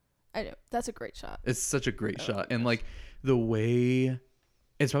 I know. That's a great shot. It's such a great Oh, shot. And gosh. like the way,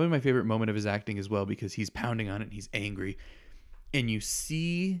 it's probably my favorite moment of his acting as well, because he's pounding on it and he's angry. And you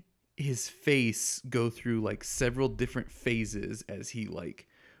see his face go through like several different phases as he like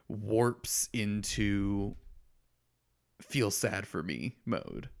warps into feel sad for me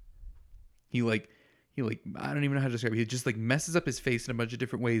mode. He like I don't even know how to describe it. He just like messes up his face in a bunch of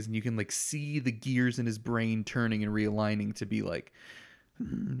different ways, and you can like see the gears in his brain turning and realigning to be like,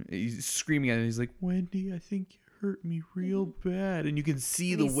 he's screaming at it. He's like, Wendy, I think you hurt me real bad. And you can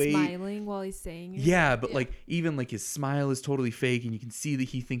see And the he's way smiling while he's saying it. yeah, but Yeah. like even like his smile is totally fake, and you can see that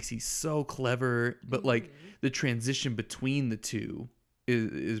he thinks he's so clever. But like the transition between the two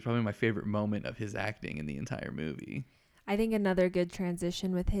is probably my favorite moment of his acting in the entire movie. I think another good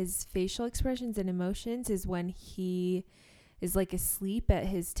transition with his facial expressions and emotions is when he is like asleep at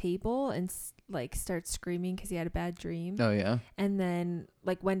his table and like starts screaming because he had a bad dream. Oh yeah, And then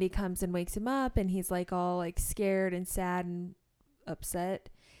like Wendy comes and wakes him up and he's like all like scared and sad and upset.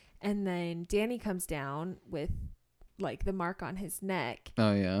 And then Danny comes down with like the mark on his neck,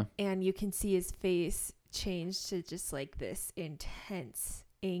 oh yeah, and you can see his face change to just like this intense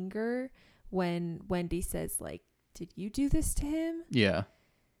anger when Wendy says like, did you do this to him? yeah,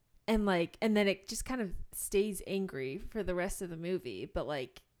 And like, and then it just kind of stays angry for the rest of the movie, but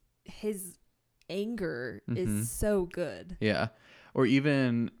like his anger Mhm. is so good. yeah. Or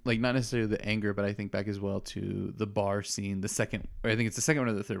even like not necessarily the anger, but I think back as well to the bar scene, the second, or I think it's the second one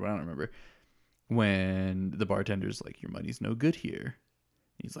or the third one, I don't remember, when the bartender's like, your money's no good here.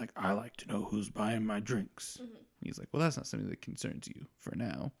 He's like, I like to know who's buying my drinks. He's like, well, that's not something that concerns you for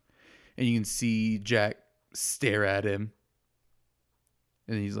now. And you can see Jack stare at him.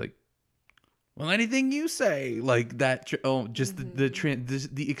 And he's like, well, anything you say. Like that. Just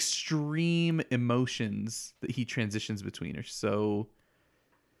the extreme emotions that he transitions between are so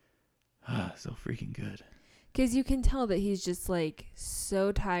freaking good. Because you can tell that he's just like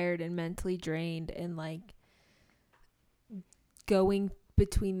so tired and mentally drained and like going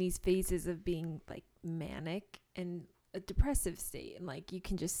between these phases of being like manic and a depressive state. And like you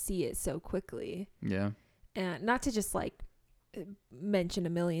can just see it so quickly. Yeah. And not to just like mention a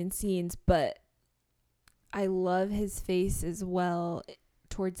million scenes, but I love his face as well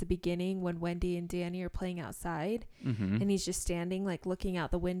towards the beginning when Wendy and Danny are playing outside Mm-hmm. and he's just standing like looking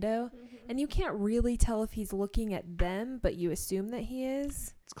out the window, and you can't really tell if he's looking at them, but you assume that he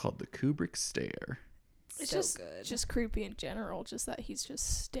is. It's called the Kubrick stare. It's So just good. just creepy in general, just that he's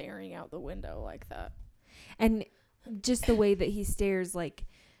just staring out the window like that. And just the way that he stares, like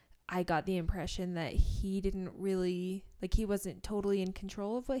I got the impression that he didn't really like, he wasn't totally in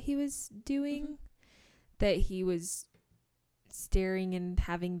control of what he was doing, that he was staring and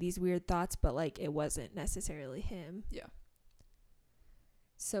having these weird thoughts, but like it wasn't necessarily him. Yeah.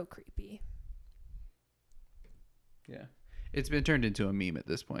 So creepy. Yeah. It's been turned into a meme at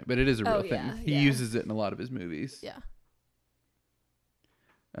this point, but it is a real Oh, thing. yeah, He yeah. uses it in a lot of his movies. Yeah.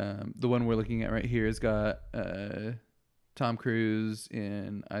 The one we're looking at right here has got Tom Cruise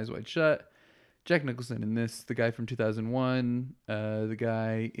in Eyes Wide Shut, Jack Nicholson in this, the guy from 2001, the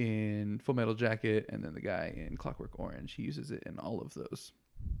guy in Full Metal Jacket, and then the guy in Clockwork Orange. He uses it in all of those.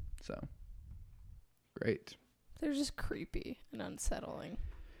 So, great. They're just creepy and unsettling.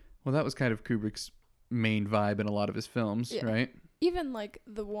 Well, that was kind of Kubrick's main vibe in a lot of his films, Yeah. right? Even like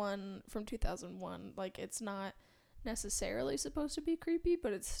the one from 2001, like it's not necessarily supposed to be creepy,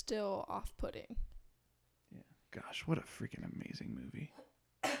 but it's still off-putting. Gosh, what a freaking amazing movie.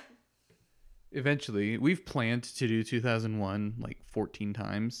 Eventually, we've planned to do 2001 like 14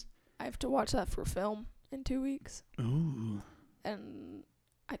 times. I have to watch that for film in 2 weeks, Ooh. and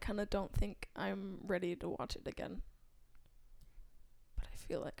I kind of don't think I'm ready to watch it again. But I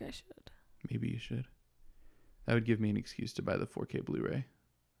feel like I should. Maybe you should. That would give me an excuse to buy the 4K Blu-ray,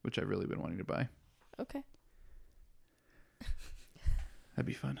 which I've really been wanting to buy. Okay. That'd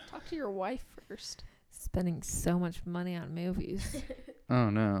be fun. Talk to your wife first. Spending so much money on movies. Oh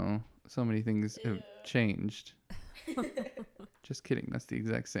no. So many things have changed. Just kidding. That's the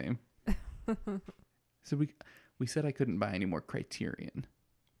exact same. So we said I couldn't buy any more Criterion.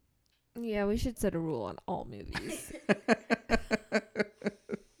 Yeah, we should set a rule on all movies.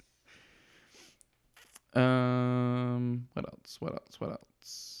 What else? What else? What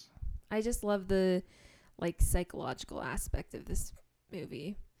else? I just love the like psychological aspect of this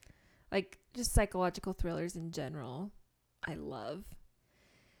movie. Like just psychological thrillers in general, I love.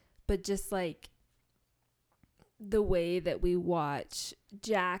 But just like the way that we watch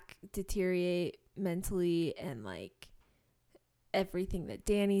Jack deteriorate mentally and like everything that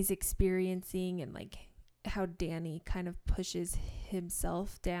Danny's experiencing and like how Danny kind of pushes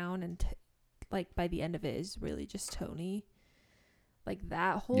himself down and like by the end of it is really just Tony. Like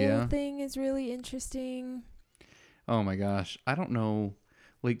that whole thing is really interesting. Oh my gosh. I don't know.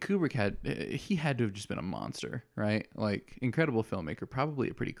 Like Kubrick had to have just been a monster, right? Like incredible filmmaker, probably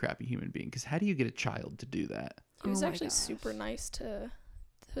a pretty crappy human being. Because how do you get a child to do that? He was Oh my actually gosh. super nice to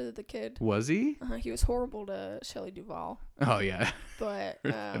the kid. Was he? He was horrible to Shelley Duvall, Oh yeah. but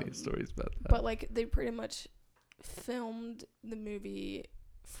Funny stories about that. but like they pretty much filmed the movie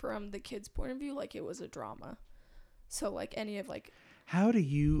from the kid's point of view, like it was a drama. So like any of like How do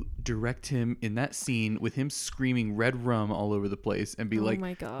you direct him in that scene with him screaming red rum all over the place and be Oh like,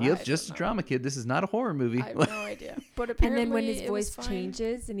 my god. "Yep, I just a don't know. drama, kid. This is not a horror movie." I have no idea. But apparently And then when his it was voice fine.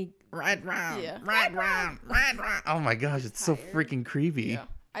 changes and he Red rum, Yeah. red rum, red rum. Oh my gosh, it's so Tired. freaking creepy. Yeah.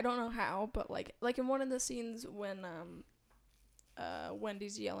 I don't know how, but like in one of the scenes when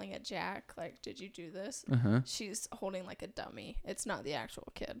Wendy's yelling at Jack, like, "Did you do this?" Uh-huh. She's holding like a dummy. It's not the actual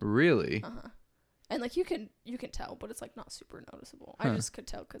kid. Really? Uh-huh. And like you can tell, but it's like not super noticeable. Huh. I just could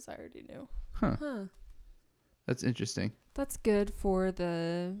tell cuz I already knew. huh. That's interesting. That's good for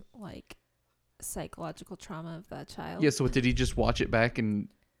the like psychological trauma of that child. Yeah, so what, did he just watch it back and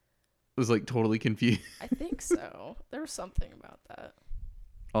was like totally confused? I think so. There was something about that.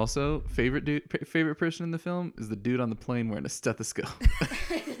 Also, favorite person in the film is the dude on the plane wearing a stethoscope.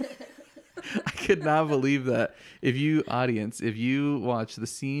 I could not believe that. If you watch the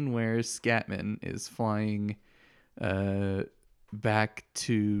scene where Scatman is flying back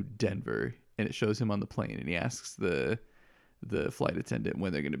to Denver and it shows him on the plane and he asks the flight attendant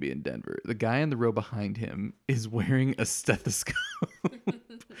when they're going to be in Denver, the guy in the row behind him is wearing a stethoscope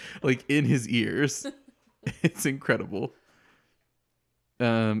like in his ears. It's incredible.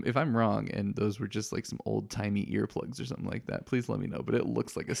 If I'm wrong and those were just like some old timey earplugs or something like that, please let me know. But it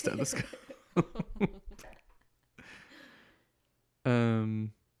looks like a stethoscope.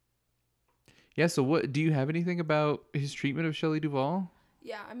 Yeah. So what do you have anything about his treatment of Shelley Duvall?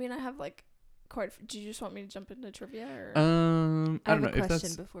 Yeah, I mean I have like do you just want me to jump into trivia or I I don't have know a if question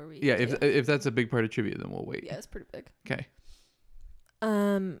that's before we if that's a big part of trivia, then we'll wait. Yeah, it's pretty big. Okay.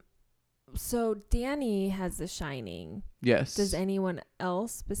 So Danny has The Shining. Yes. Does anyone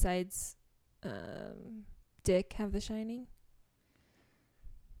else besides Dick have The Shining?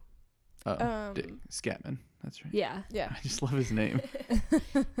 Dick Scatman. That's right. Yeah. Yeah. I just love his name.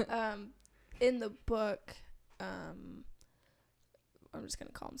 In the book, I'm just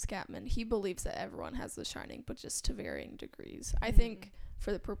gonna call him Scatman. He believes that everyone has The Shining, but just to varying degrees. I think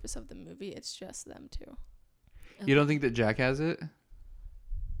for the purpose of the movie, it's just them two. You don't think that Jack has it?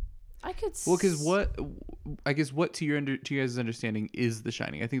 I could. Well, because what to your guys' understanding is The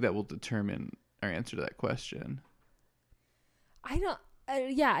Shining? I think that will determine our answer to that question. I don't.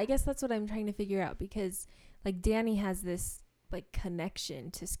 Yeah, I guess that's what I'm trying to figure out because like Danny has this like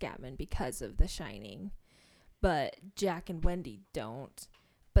connection to Scatman because of The Shining, but Jack and Wendy don't.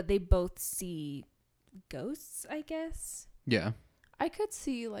 But they both see ghosts, I guess. Yeah. I could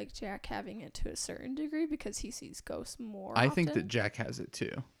see like Jack having it to a certain degree because he sees ghosts more. I think often. that Jack has it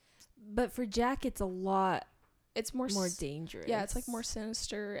too. But for Jack, it's a lot It's more dangerous. Yeah, it's like more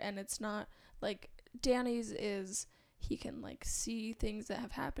sinister, and it's not like Danny's is. He can like see things that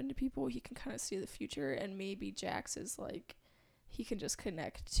have happened to people. He can kind of see the future, and maybe Jack's is like he can just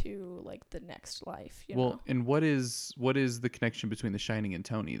connect to like the next life. You know? And what is the connection between The Shining and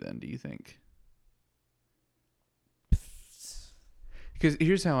Tony then? Do you think? Because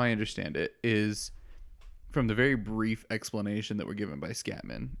here's how I understand it: is from the very brief explanation that we're given by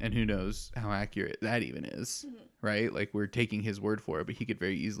Scatman, and who knows how accurate that even is, right? Like we're taking his word for it, but he could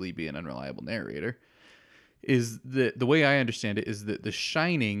very easily be an unreliable narrator. Is that the way I understand it? Is that The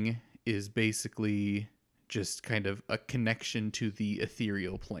Shining is basically just kind of a connection to the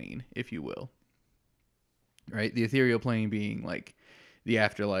ethereal plane, if you will. Right? The ethereal plane being like the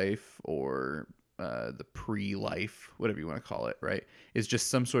afterlife or the pre-life, whatever you want to call it, right? Is just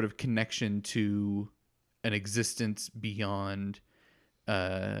some sort of connection to an existence beyond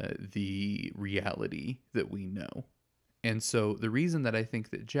the reality that we know. And so the reason that I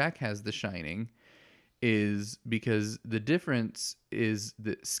think that Jack has The Shining is because the difference is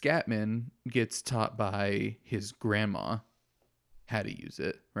that Scatman gets taught by his grandma how to use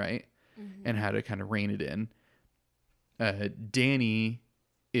it, right? and how to kind of rein it in. Danny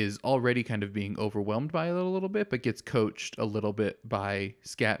is already kind of being overwhelmed by it a little bit, but gets coached a little bit by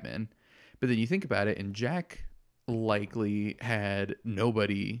Scatman. But then you think about it, and Jack likely had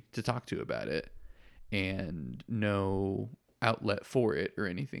nobody to talk to about it and no outlet for it or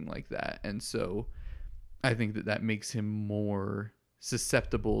anything like that. And so I think that makes him more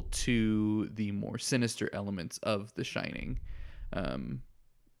susceptible to the more sinister elements of The Shining.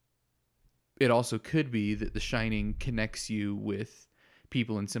 It also could be that The Shining connects you with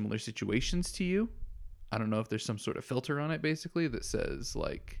people in similar situations to you. I don't know if there's some sort of filter on it, basically, that says,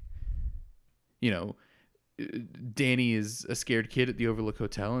 like, you know, Danny is a scared kid at the Overlook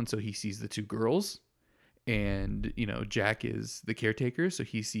Hotel, and so he sees the two girls. And, you know, Jack is the caretaker, so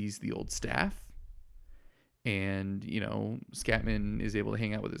he sees the old staff. And, you know, Scatman is able to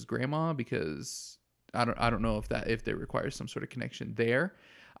hang out with his grandma because I don't know if there requires some sort of connection there.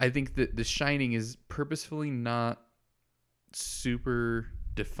 I think that The Shining is purposefully not super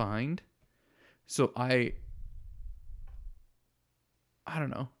defined. So I don't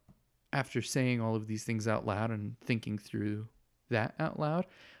know. After saying all of these things out loud and thinking through that out loud,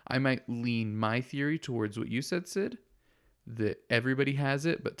 I might lean my theory towards what you said, Sid, that everybody has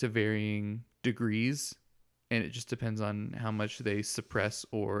it, but to varying degrees, and it just depends on how much they suppress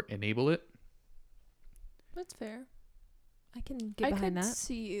or enable it. That's fair. I can get I behind could that.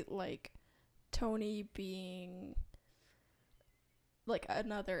 see like Tony being like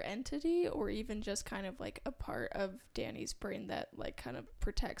another entity, or even just kind of like a part of Danny's brain that like kind of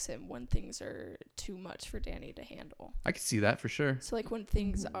protects him when things are too much for Danny to handle. I could see that for sure. So like when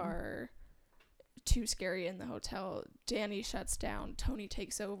things are too scary in the hotel, Danny shuts down, Tony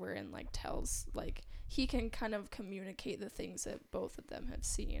takes over and like tells, like he can kind of communicate the things that both of them have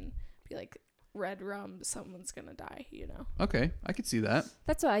seen. Be like, red rum, someone's gonna die, you know. Okay, I could see that.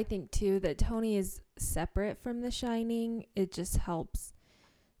 That's what I think too, that Tony is separate from The Shining. It just helps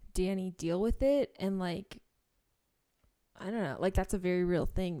Danny deal with it. And like, I don't know, like that's a very real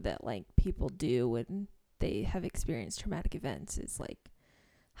thing that like people do when they have experienced traumatic events, is like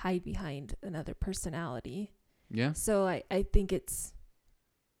hide behind another personality. Yeah. So I think it's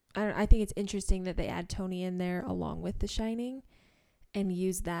I think it's interesting that they add Tony in there along with The Shining and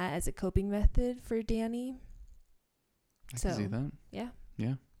use that as a coping method for Danny. I can see that. Yeah.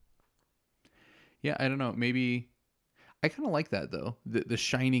 Yeah. Yeah, I don't know. Maybe I kind of like that though. The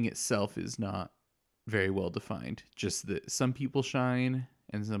Shining itself is not very well defined. Just that some people shine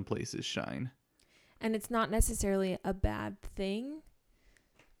and some places shine. And it's not necessarily a bad thing,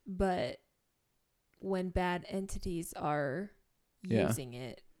 but when bad entities are using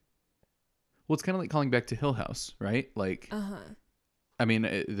it. Well, it's kind of like calling back to Hill House, right? Like, Uh-huh. I mean,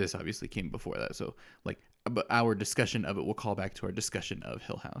 this obviously came before that. So, like, but our discussion of it will call back to our discussion of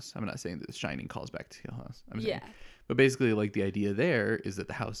Hill House. I'm not saying that The Shining calls back to Hill House. I'm saying, but basically, like, the idea there is that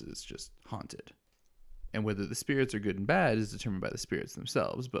the house is just haunted. And whether the spirits are good and bad is determined by the spirits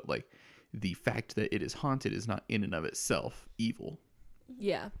themselves. But, like, the fact that it is haunted is not in and of itself evil.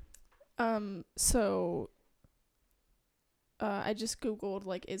 Yeah. So I just Googled,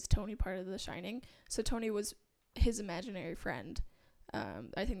 like, is Tony part of The Shining? So Tony was his imaginary friend.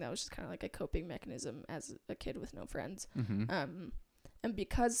 I think that was just kind of like a coping mechanism as a kid with no friends. Mm-hmm. And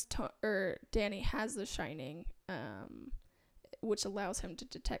because Danny has The Shining, which allows him to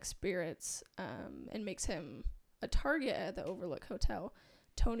detect spirits, and makes him a target at the Overlook Hotel,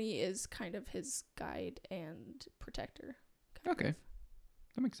 Tony is kind of his guide and protector. Okay.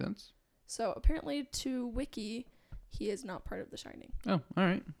 That makes sense. So apparently to Wiki, he is not part of The Shining. Oh, all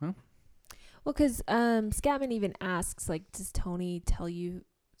right. Well, because Scatman even asks, like, does Tony tell you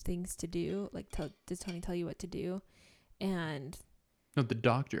things to do? Like, does Tony tell you what to do? And No, the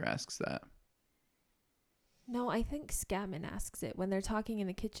doctor asks that. no, I think Scatman asks it when they're talking in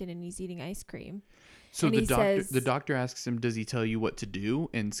the kitchen and he's eating ice cream. So and the doctor asks him, does he tell you what to do?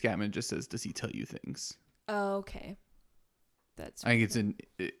 And Scatman just says, does he tell you things? Oh, okay. That's I think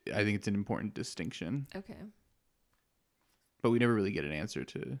it's an important distinction. okay. But we never really get an answer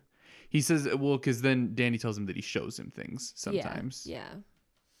to. He says, well, because then Danny tells him that he shows him things sometimes. Yeah.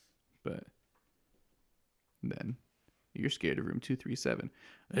 But then you're scared of room 237.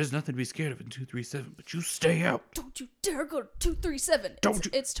 There's nothing to be scared of in 237, but you stay out. Don't you dare go to 237. Don't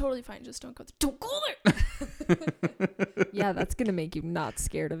you? It's totally fine. Just don't go there. Don't go there. Yeah, that's going to make you not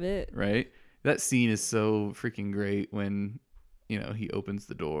scared of it. Right? That scene is so freaking great when, you know, he opens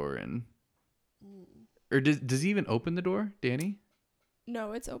the door and... Or does he even open the door, Danny?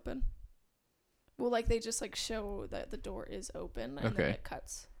 No, it's open. Well, like, they just, like, show that the door is open, and then it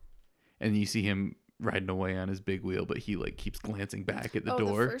cuts. And you see him riding away on his big wheel, but he like keeps glancing back at the oh,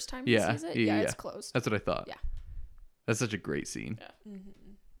 door. the first time he Yeah, sees it? yeah, Yeah, yeah. it's closed. That's what I thought. Yeah. That's such a great scene. Yeah. Mm-hmm.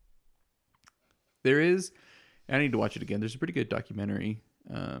 There is, I need to watch it again. There's a pretty good documentary.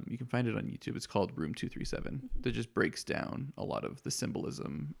 You can find it on YouTube. It's called Room 237. That just breaks down a lot of the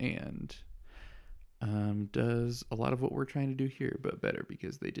symbolism and does a lot of what we're trying to do here, but better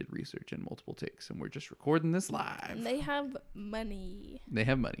because they did research in multiple takes, and we're just recording this live. And they have money. They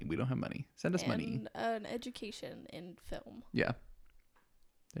have money. We don't have money. Send us money. And an education in film. Yeah.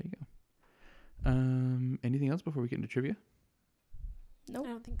 There you go. Anything else before we get into trivia? Nope. I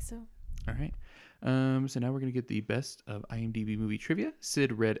don't think so. All right. So now we're going to get the best of IMDb movie trivia.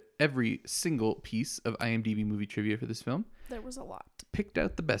 Sid read every single piece of IMDb movie trivia for this film, There was a lot. picked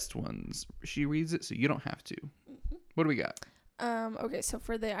out the best ones. She reads it so you don't have to. Mm-hmm. What do we got? Okay, so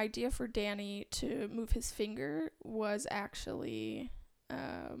for the idea for Danny to move his finger was actually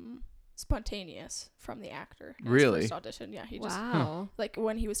spontaneous from the actor. In his Really? first audition, yeah. He just Wow. like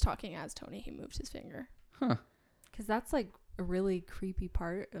when he was talking as Tony, he moved his finger. Huh. Because that's like a really creepy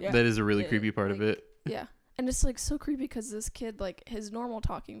part. Of Yeah. That is a really Yeah, creepy part of like- it. Yeah, and it's like so creepy because this kid, like his normal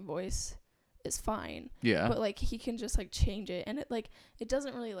talking voice is fine, Yeah. but like he can just like change it, and it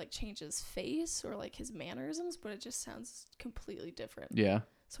doesn't really like change his face or like his mannerisms, but it just sounds completely different. Yeah.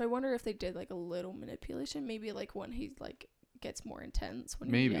 So I wonder if they did like a little manipulation, maybe like when he like gets more intense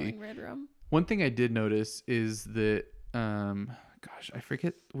when Maybe. he's yelling Red Rum. One thing I did notice is that, gosh, I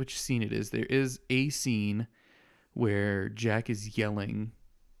forget which scene it is. There is a scene where Jack is yelling,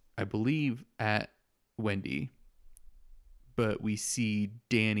 I believe, at Wendy, but we see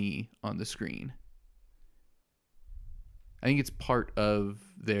Danny on the screen. I think it's part of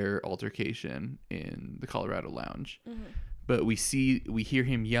their altercation in the Colorado Lounge. Mm-hmm. But we hear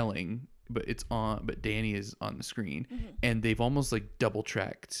him yelling, but Danny is on the screen, Mm-hmm. and they've almost like double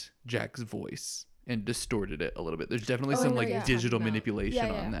tracked Jack's voice and distorted it a little bit. There's definitely Oh, some yeah, like yeah. digital Talking about- manipulation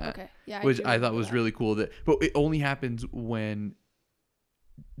Yeah, on that, okay. Yeah, which do I thought remember was that. really cool. But it only happens when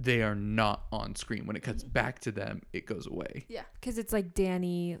they are not on screen. When it cuts Mhm. back to them, it goes away. Yeah. Because it's like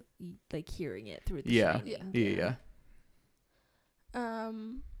Danny, like hearing it through the Yeah. Shining. Yeah.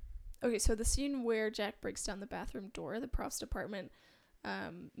 Okay, so the scene where Jack breaks down the bathroom door, the props department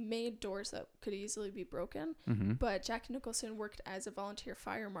made doors that could easily be broken, Mm-hmm. but Jack Nicholson worked as a volunteer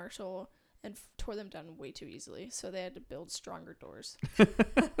fire marshal and tore them down way too easily, so they had to build stronger doors.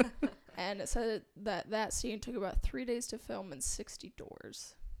 And it said that scene took about 3 days to film and 60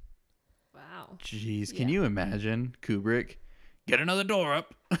 doors. Wow. Jeez, can Yeah. you imagine Kubrick? Get another door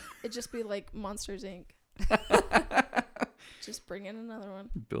up. It'd just be like Monsters, Inc. Just bring in another one.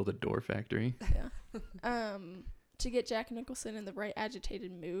 Build a door factory. Yeah. To get Jack Nicholson in the right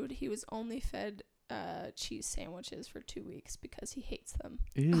agitated mood, he was only fed cheese sandwiches for 2 weeks because he hates them.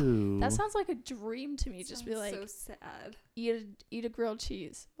 Ew. That sounds like a dream to me. Just be like, so sad. eat a grilled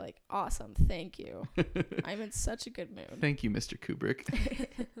cheese. Like, awesome, thank you. I'm in such a good mood. Thank you, Mr. Kubrick.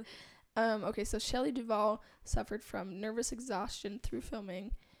 Okay, so Shelley Duvall suffered from nervous exhaustion through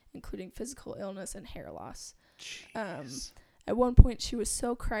filming, including physical illness and hair loss. Jeez. At one point, she was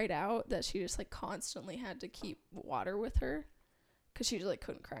so cried out that she just like constantly had to keep water with her because she just like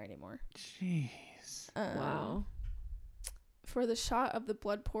couldn't cry anymore. Jeez. Wow. For the shot of the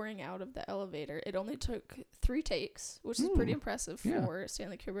blood pouring out of the elevator, it only took 3 takes, which is pretty Ooh, impressive yeah. for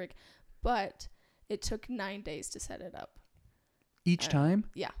Stanley Kubrick, but it took 9 days to set it up. Each time?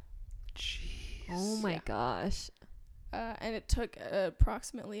 Yeah. Jeez. Oh my Yeah. gosh. And it took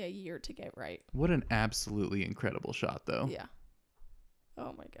approximately a year to get right. What an absolutely incredible shot, though. Yeah.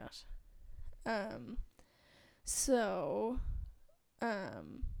 Oh my gosh. So,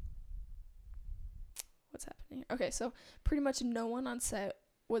 what's happening? Okay, so pretty much no one on set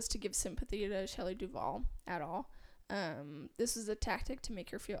was to give sympathy to Shelley Duvall at all. This was a tactic to make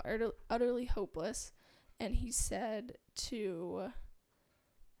her feel utterly hopeless, and he said to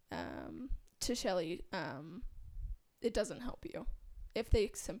Shelley, it doesn't help you. If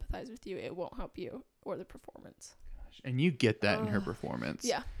they sympathize with you, it won't help you or the performance. And you get that in her Ugh. performance.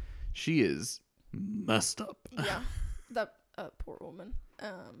 Yeah. She is messed up. Yeah. That poor woman.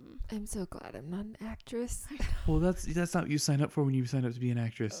 I'm so glad I'm not an actress. Well, that's not what you sign up for when you sign up to be an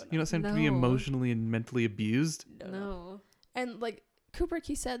actress. Oh, You don't sign up to be No. emotionally and mentally abused. No. And like Kubrick,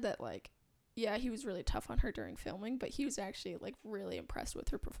 he said that like, yeah, he was really tough on her during filming, but he was actually like really impressed with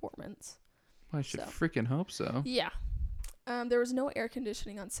her performance. Well, I should So. freaking hope so. Yeah. There was no air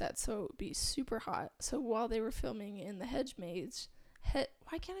conditioning on set, so it would be super hot. So while they were filming in the hedge maze,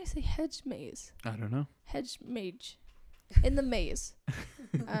 why can't I say hedge maze? I don't know. Hedge mage. In the maze.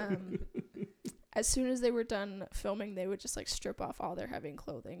 as soon as they were done filming, they would just like strip off all their heavy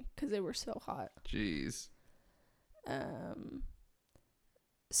clothing because they were so hot. Jeez.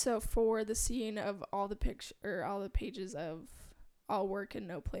 So for the scene of all the pages of All Work and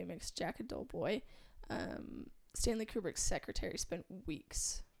No Play Makes Jack a Dull Boy, Stanley Kubrick's secretary spent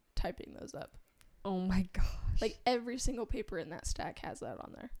weeks typing those up. Oh my gosh. Like every single paper in that stack has that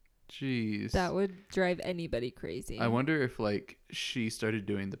on there. Jeez. That would drive anybody crazy. I wonder if like she started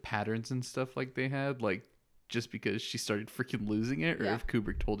doing the patterns and stuff like they had, like just because she started freaking losing it, or Yeah. if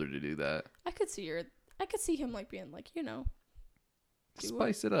Kubrick told her to do that. I could see him like being like, do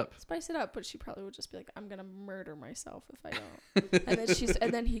Spice it up. spice it up, but she probably would just be like, I'm gonna murder myself if I don't.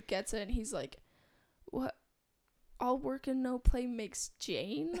 and then he gets it and he's like, what? All work and no play makes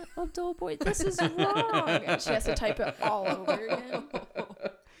Jane a dull boy. This is wrong. And she has to type it all over again.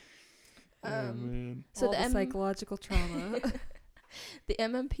 Oh man. So So the the psychological trauma. The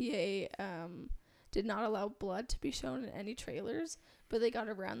MMPA did not allow blood to be shown in any trailers, but they got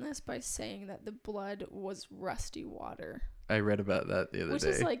around this by saying that the blood was rusty water. I read about that the other Which day.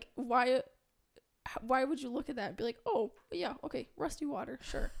 is like, why would you look at that and be like, oh, yeah, okay, rusty water,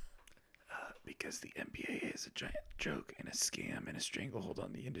 sure. Because the MPAA is a giant joke and a scam and a stranglehold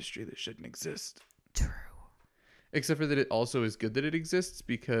on the industry that shouldn't exist. True. Except for that it also is good that it exists,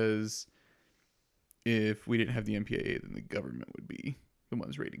 because if we didn't have the MPAA, then the government would be the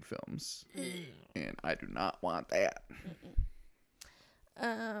ones rating films. And I do not want that.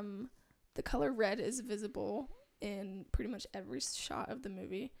 The color red is visible in pretty much every shot of the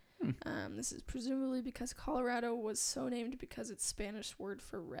movie. This is presumably because Colorado was so named because it's Spanish word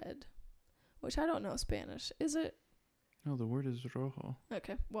for red, which I don't know Spanish. Is it? No, the word is rojo.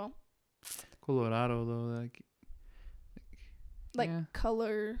 Okay, well, Colorado, though, like yeah.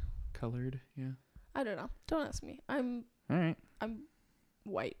 color. Colored, yeah. I don't know. Don't ask me. I'm All right.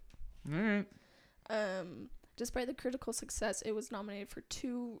 white. All right. Despite the critical success, it was nominated for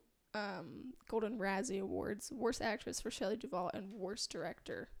 2 Golden Razzie Awards: Worst Actress for Shelley Duvall and Worst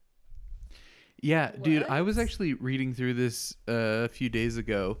Director. Yeah, dude, I What? was actually reading through this a few days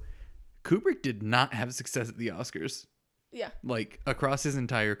ago. Kubrick did not have success at the Oscars, Yeah. like, across his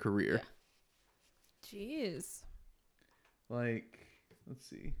entire career. Jeez. Like, let's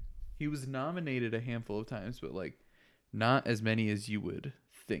see. He was nominated a handful of times, but, like, not as many as you would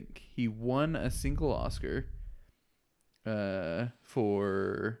think. He won a single Oscar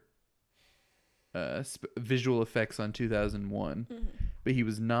for visual effects on 2001. But he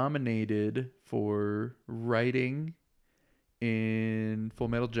was nominated for writing in Full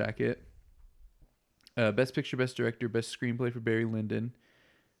Metal Jacket, Best Picture, Best Director, Best Screenplay for Barry Lyndon,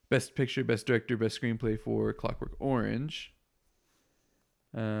 Best Picture, Best Director, Best Screenplay for Clockwork Orange,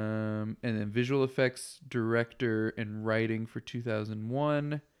 and then Visual Effects, Director, and Writing for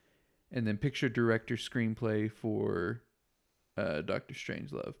 2001, and then Picture, Director, Screenplay for Doctor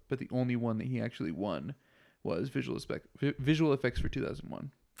Strangelove. But the only one that he actually won was visual effects for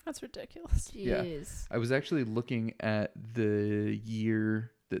 2001. That's ridiculous. Yeah. Jeez. I was actually looking at the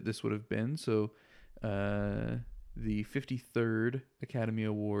year that this would have been. So the 53rd Academy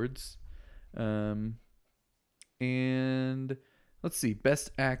Awards. And let's see.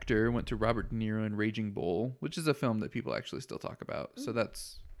 Best Actor went to Robert De Niro in Raging Bull, which is a film that people actually still talk about. So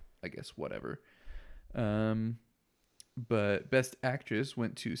that's, I guess, whatever. But Best Actress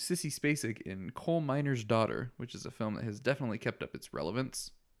went to Sissy Spacek in Coal Miner's Daughter, which is a film that has definitely kept up its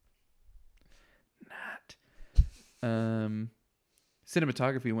relevance.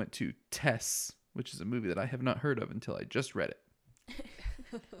 Cinematography went to Tess, which is a movie that I have not heard of until I just read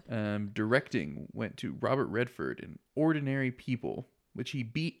it. Directing went to Robert Redford in Ordinary People, which he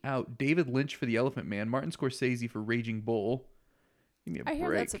beat out David Lynch for The Elephant Man, Martin Scorsese for Raging Bull. Give me a I hear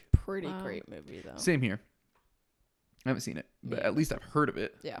break. that's a pretty Wow. great movie, though. Same here. I haven't seen it, but Yeah. at least I've heard of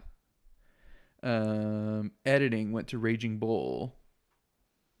it. Yeah. Editing went to Raging Bull.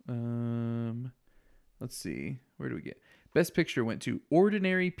 Let's see. Where do we get? Best Picture went to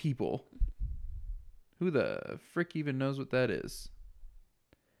Ordinary People. Who the frick even knows what that is?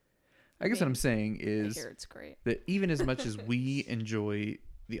 I guess what I'm saying I is hear it's great. that even as much as we enjoy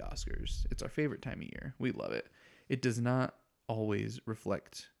the Oscars, it's our favorite time of year. We love it. It does not always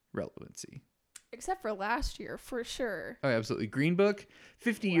reflect relevancy. Except for last year, for sure. Oh, absolutely. Green Book.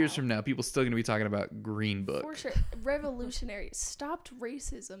 50 years Wow. from now, people still going to be talking about Green Book. For sure. Revolutionary. Stopped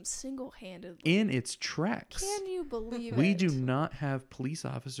racism single-handedly. In its tracks. Can you believe it? We do not have police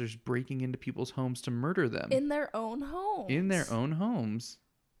officers breaking into people's homes to murder them. In their own homes. In their own homes.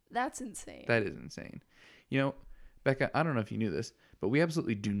 That's insane. That is insane. You know, Becca, I don't know if you knew this, but we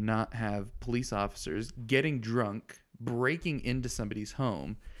absolutely do not have police officers getting drunk, breaking into somebody's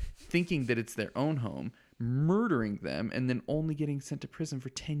home, thinking that it's their own home, murdering them, and then only getting sent to prison for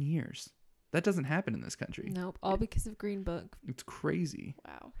 10 years. That doesn't happen in this country. Nope. All because of Green Book. It's crazy.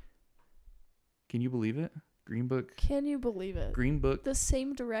 Wow. Can you believe it? Green Book. Can you believe it? Green Book. The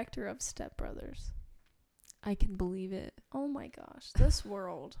same director of Step Brothers. I can believe it. Oh my gosh, this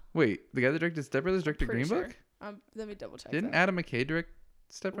world. Wait, the guy that directed Step Brothers directed Pretty Green sure. Book? Let me double check. Didn't that. Adam McKay direct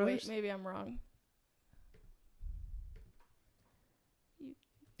Step Brothers? Wait, maybe I'm wrong.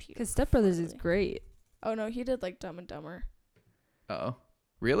 Because Step Brothers is Beautifully. great. Oh no, he did like Dumb and Dumber. Oh,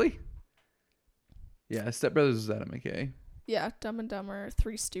 really? Yeah, Step Brothers is Adam McKay. Yeah, Dumb and Dumber,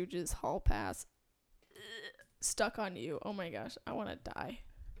 Three Stooges, Hall Pass, Stuck on You. Oh my gosh, I want to die.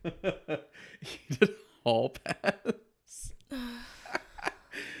 He did Hall Pass.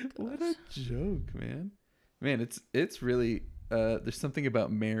 What a joke, man. Man, it's really there's something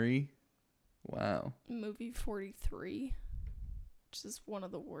about Mary. Wow. Movie 43, which is one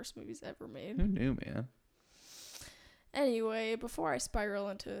of the worst movies ever made. Who knew, man? Anyway, before I spiral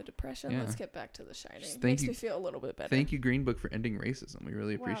into depression, Yeah. let's get back to The Shining. Thank Makes you- me feel a little bit better. Thank you, Green Book, for ending racism. We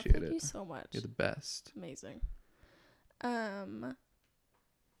really Wow, appreciate thank it. you so much. You're the best. Amazing. Okay,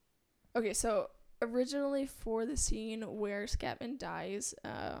 so originally for the scene where Scatman dies,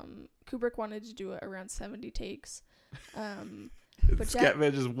 Kubrick wanted to do it around 70 takes. But Jack-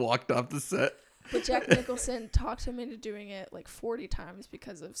 Scatman just walked off the set. But Jack Nicholson talked him into doing it like 40 times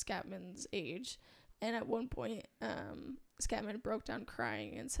because of Scatman's age. And at one point, Scatman broke down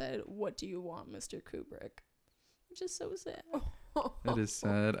crying and said, "What do you want, Mr. Kubrick?" Which is so sad. That is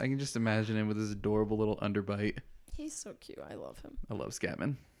sad. I can just imagine him with his adorable little underbite. He's so cute. I love him. I love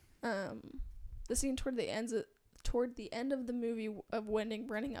Scatman. The scene toward the end of the movie of Wending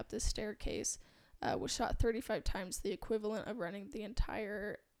running up this staircase was shot 35 times, the equivalent of running the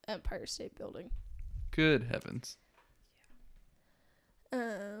entire Empire State Building. Good heavens.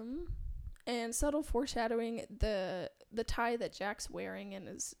 And subtle foreshadowing, the tie that Jack's wearing in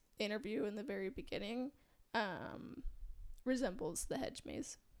his interview in the very beginning resembles the hedge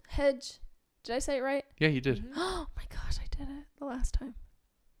maze. Hedge. Did I say it right? Yeah, you did. Mhm. Oh my gosh, I did it the last time.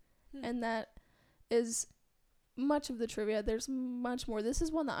 And that is much of the trivia. There's much more. This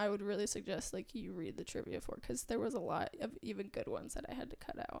is one that I would really suggest like you read the trivia for, because there was a lot of even good ones that I had to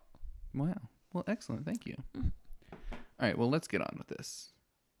cut out. Wow. Well, excellent. Thank you. Mhm. All right. Well, let's get on with this.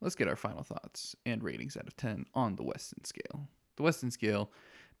 Let's get our final thoughts and ratings out of 10 on the Weston scale. The Weston scale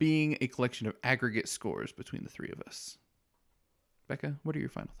being a collection of aggregate scores between the three of us. Becca, what are your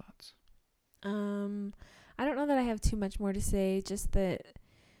final thoughts? I don't know that I have too much more to say, just that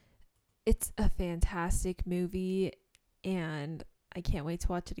it's a fantastic movie and I can't wait to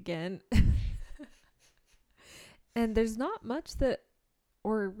watch it again. And there's not much that,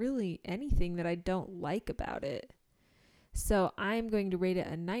 or really anything that I don't like about it. So I'm going to rate it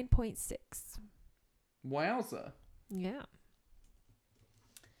a 9.6. Wowza. Yeah.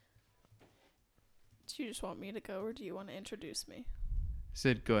 Do you just want me to go, or do you want to introduce me?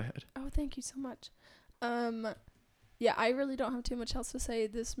 Sid, go ahead. Oh, thank you so much. Yeah, I really don't have too much else to say.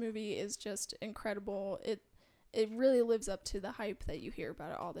 This movie is just incredible. It really lives up to the hype that you hear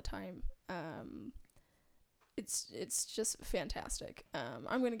about it all the time. It's just fantastic.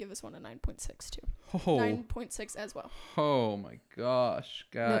 I'm gonna give this one a 9.6 too. Oh, 9.6 as well. oh my gosh,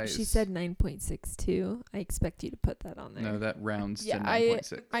 No, guys. she said 9.62. I expect you to put that on there. No, that rounds Yeah, to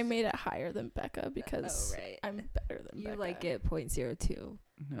 9.6. I made it higher than Becca because right. I'm better than You Becca. like it 0.02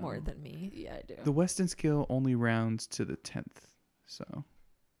 No. more than me. Yeah, I do. The Weston scale only rounds to the 10th. So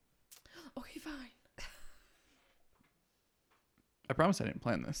Okay, fine. I promise I didn't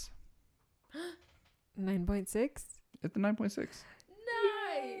plan this. 9.6? At the 9.6.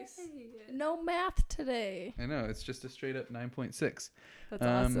 Nice. No math today. I know, it's just a straight up 9.6. That's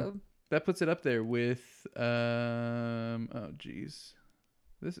Um, awesome. That puts it up there with oh geez.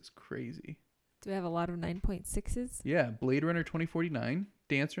 This is crazy. Do we have a lot of 9.6s? Yeah, Blade Runner 2049,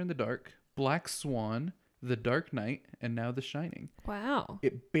 Dancer in the Dark, Black Swan, The Dark Knight, and now The Shining. Wow.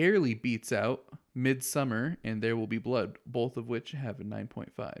 It barely beats out Midsummer and There Will Be Blood, both of which have a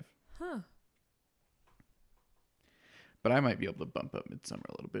 9.5. Huh. But I might be able to bump up Midsummer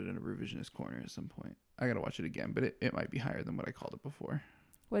a little bit in a revisionist corner at some point. I gotta watch it again, but it might be higher than what I called it before.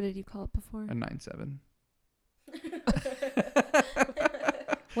 What did you call it before? A 9.7.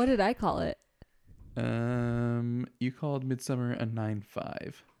 What did I call it? You called Midsummer a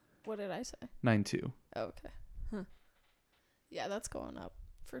 9.5. What did I say? 9.2. Oh, okay. Huh. Yeah, that's going up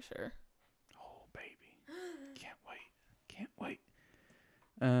for sure. Oh, baby. Can't wait. Can't wait.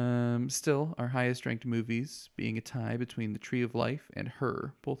 Still, our highest ranked movies being a tie between The Tree of Life and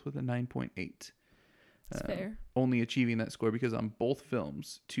Her, both with a 9.8. It's fair. Only achieving that score because on both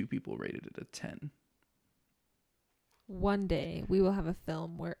films, 2 people rated it a 10. One day we will have a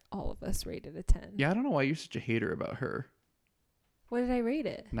film where all of us rated a 10. Yeah, I don't know why you're such a hater about her. What did I rate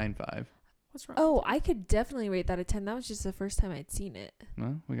it? 9.5. What's wrong? Oh, I could definitely rate that a 10. That was just the first time I'd seen it.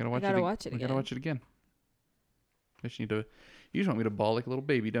 Well, we gotta watch gotta it. watch it We gotta again. watch it again. You just want me to bawl like a little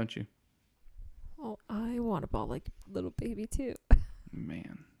baby, don't you? Oh, I want a ball like little baby too.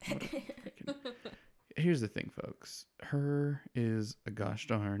 Man. What a freaking... Here's the thing, folks. Her is a gosh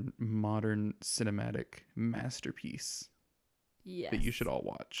darn modern cinematic masterpiece Yes. that you should all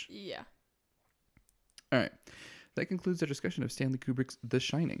watch. Yeah. All right. That concludes our discussion of Stanley Kubrick's The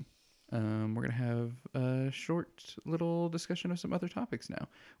Shining. We're going to have a short little discussion of some other topics now.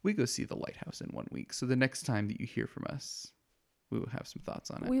 We go see The Lighthouse in 1 week. So the next time that you hear from us, we will have some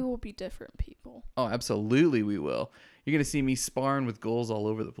thoughts on it. We will be different people. Oh, absolutely we will. You're going to see me sparring with goals all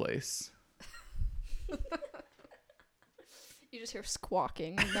over the place. You just hear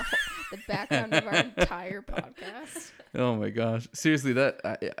squawking in the background of our entire podcast. Oh my gosh. Seriously,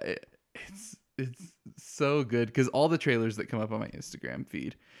 it's so good because all the trailers that come up on my Instagram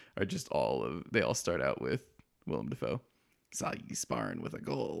feed are just they all start out with Willem Dafoe. Saw you sparring with a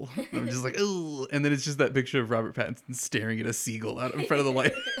goal. And I'm just like, ooh. And then it's just that picture of Robert Pattinson staring at a seagull out in front of the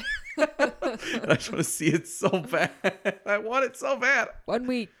light. And I just want to see it so bad. I want it so bad. 1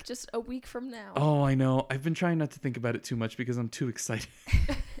 week. Just a week from now. Oh, I know. I've been trying not to think about it too much because I'm too excited.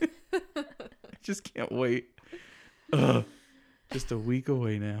 I just can't wait. Ugh. Just a week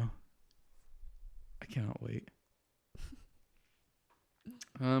away now. I cannot wait.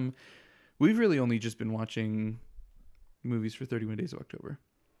 We've really only just been watching movies for 31 Days of October.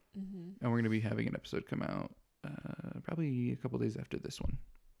 Mm-hmm. And we're going to be having an episode come out probably a couple days after this one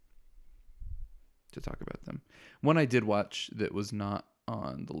to talk about them. One I did watch that was not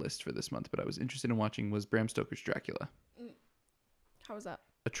on the list for this month, but I was interested in watching was Bram Stoker's Dracula. How was that?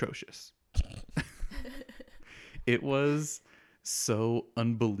 Atrocious. It was so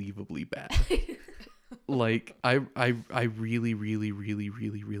unbelievably bad. Like I really, really, really,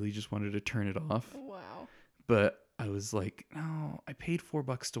 really, really just wanted to turn it off. Wow. But I was like, no, I paid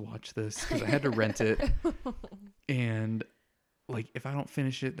 $4 to watch this because I had to rent it. And like, if I don't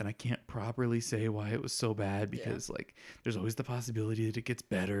finish it, then I can't properly say why it was so bad because like, there's always the possibility that it gets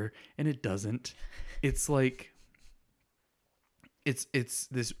better and it doesn't. It's like, it's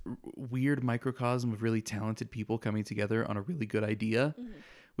this weird microcosm of really talented people coming together on a really good idea,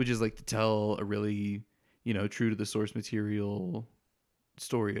 which is like to tell a really, true to the source material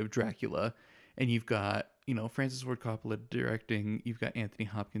story of Dracula. And you've got, Francis Ford Coppola directing. You've got Anthony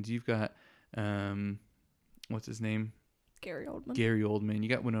Hopkins. You've got, what's his name? Gary Oldman. Gary Oldman. You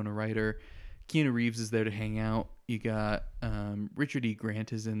got Winona Ryder. Keanu Reeves is there to hang out. You got Richard E.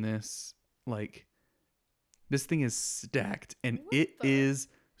 Grant is in this. Like, this thing is stacked, and it is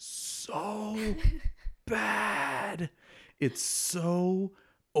so bad. It's so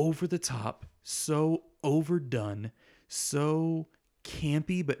over the top, so overdone, so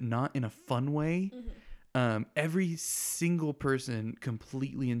campy, but not in a fun way. Every single person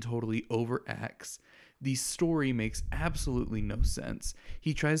completely and totally overacts. The story makes absolutely no sense.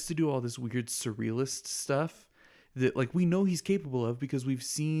 He tries to do all this weird surrealist stuff that like we know he's capable of because we've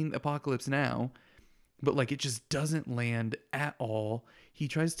seen Apocalypse Now, but like it just doesn't land at all. He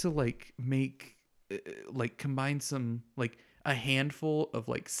tries to like make combine some like a handful of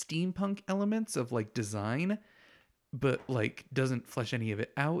like steampunk elements of like design, but like doesn't flesh any of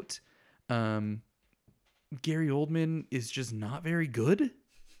it out. Gary Oldman is just not very good,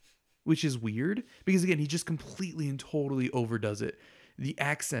 which is weird because again, he just completely and totally overdoes it. The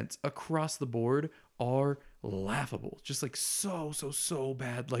accents across the board are laughable. Just like so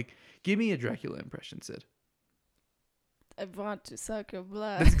bad. Like, give me a Dracula impression, Sid. I want to suck your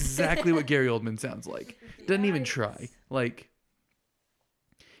blood. That's exactly what Gary Oldman sounds like. Doesn't even try. Like,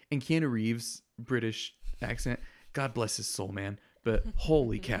 and Keanu Reeves, British accent, God bless his soul, man. But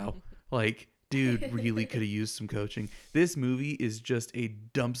holy cow. Like, dude really could have used some coaching. This movie is just a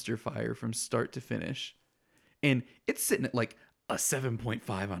dumpster fire from start to finish. And it's sitting at like a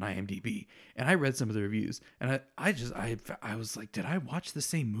 7.5 on IMDb. And I read some of the reviews. And I was like, did I watch the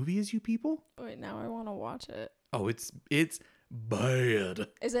same movie as you people? Wait, now I want to watch it. Oh, it's bad.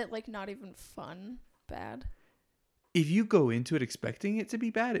 Is it like not even fun? Bad? If you go into it expecting it to be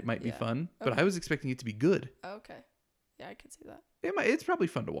bad, it might be fun. But I was expecting it to be good. Okay. Yeah, I can see that. It's probably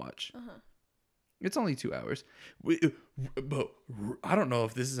fun to watch. Uh-huh. It's only 2 hours. But I don't know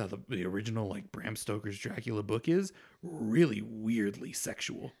if this is how the original like Bram Stoker's Dracula book is. Really weirdly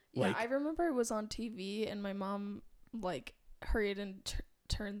sexual. Yeah, Like, I remember it was on TV and my mom like hurried and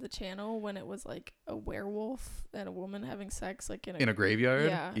turned the channel when it was like a werewolf and a woman having sex like In a graveyard?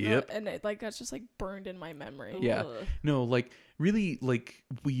 Yeah. Yep. And it, like that's just like burned in my memory. Yeah. Ugh. No, like really like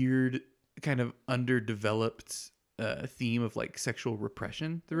weird kind of underdeveloped theme of like sexual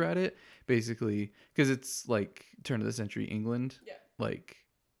repression throughout it, basically, because it's like turn of the century England. Yeah. Like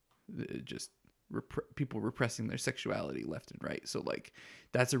just people repressing their sexuality left and right. So like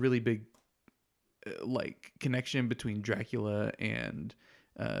that's a really big like connection between Dracula and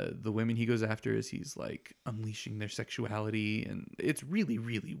the women he goes after as he's like unleashing their sexuality, and it's really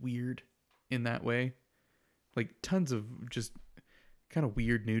really weird in that way. Like tons of just kind of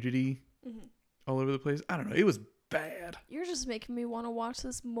weird nudity all over the place. I don't know, it was bad. You're just making me want to watch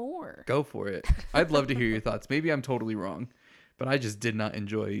this more. Go for it. I'd love to hear your thoughts. Maybe I'm totally wrong, but I just did not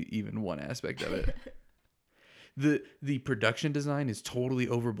enjoy even one aspect of it. The production design is totally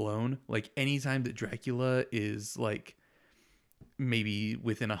overblown. Like anytime that Dracula is like maybe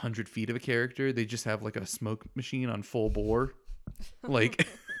within 100 feet of a character, they just have like a smoke machine on full bore. Like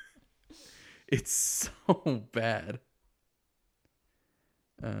it's so bad.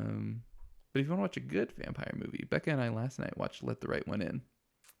 But if you want to watch a good vampire movie, Becca and I last night watched Let the Right One In,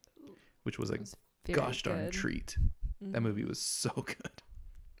 which was a It was very gosh darn good. treat. Mhm. That movie was so good.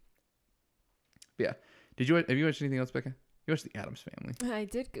 But yeah. Have you watched anything else, Becca? You watched The Addams Family. I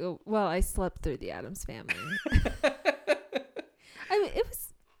did go. Well, I slept through the Addams Family. I mean, it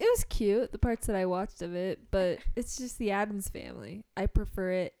was cute, the parts that I watched of it, but it's just the Addams Family. I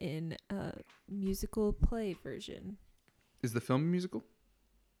prefer it in a musical play version. Is the film a musical?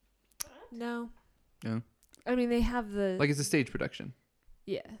 No. No. I mean, they have the Like it's a stage production.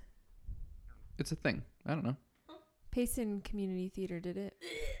 yeah. It's a thing. I don't know. Payson Community Theater did it.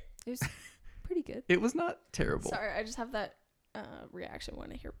 It was pretty good. It was not terrible. Sorry, I just have that reaction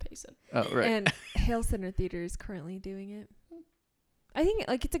when I hear Payson. Oh, right. And Hale Center Theater is currently doing it. I think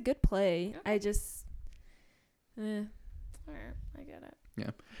like it's a good play. Okay. I just Alright, I get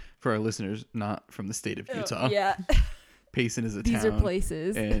it. For our listeners not from the state of Utah, yeah. Payson is a These town. are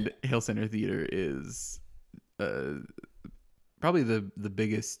places. And Hale Center Theater is probably the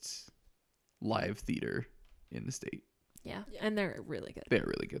biggest live theater in the state. Yeah. Yeah. And they're really good. They're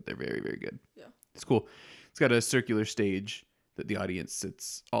really good. They're very, very good. Yeah. It's cool. It's got a circular stage that the audience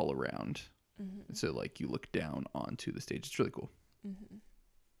sits all around. Mm-hmm. So like you look down onto the stage. It's really cool. Mm-hmm.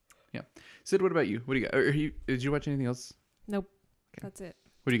 Sid, what about you? What do you got? Did you watch anything else? Nope. Okay. That's it.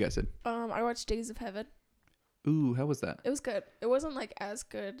 What do you guys said? I watched Days of Heaven. Ooh, how was that? It was good. It wasn't like as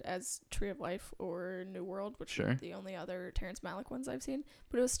good as Tree of Life or New World, which Sure. are the only other Terrence Malick ones I've seen,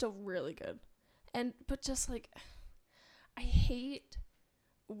 but it was still really good. But just like, I hate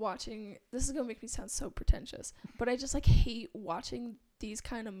watching. This is gonna make me sound so pretentious, but I just like hate watching these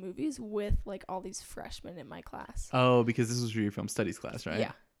kind of movies with like all these freshmen in my class. Oh, because this was for your film studies class, right?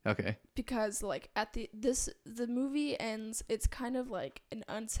 Yeah. Okay. Because like at the movie ends, it's kind of like an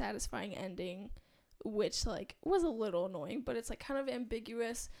unsatisfying ending, which like was a little annoying, but it's like kind of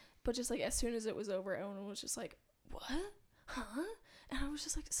ambiguous. But just like as soon as it was over, everyone was just like, "What? Huh?" And I was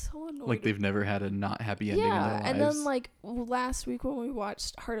just like so annoyed. Like they've never had a not happy ending in their lives. And then like last week when we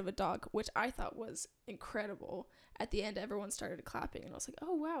watched Heart of a Dog, which I thought was incredible, at the end everyone started clapping, and I was like,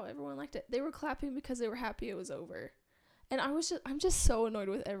 "Oh wow, everyone liked it." They were clapping because they were happy it was over. And I'm just so annoyed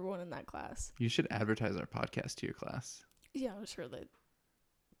with everyone in that class. You should advertise our podcast to your class. Yeah, I'm sure they'd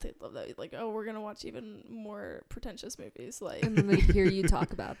love that. Like, oh, we're gonna watch even more pretentious movies. Like, And then they hear you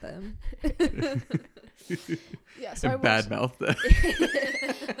talk about them. yeah. So I And watched, badmouth them.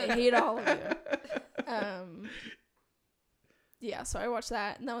 I hate all of you. Yeah. So I watched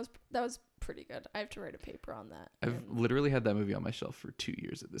that, and that was pretty good. I have to write a paper on that. I've and- literally had that movie on my shelf for 2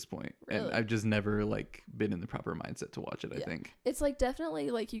 years at this point, and Really? I've just never like been in the proper mindset to watch it. I Yeah. think. It's like definitely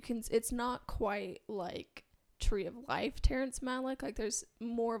like you can. It's not quite like Tree of Life, Terrence Malick. Like there's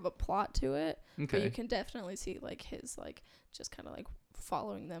more of a plot to it, but you Okay. can definitely see like his like just kind of like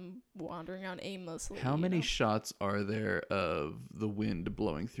following them wandering around aimlessly. How you many know? shots are there of the wind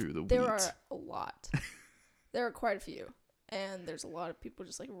blowing through the There wheat? are a lot. There are quite a few, and there's a lot of people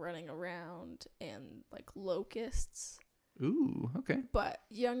just like running around and like locusts. Ooh, okay. But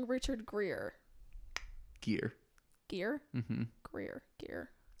young Richard Gere. Gear. Mm-hmm. Gear.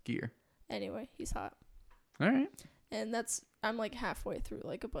 Gear. Anyway, he's hot. All right. And I'm like halfway through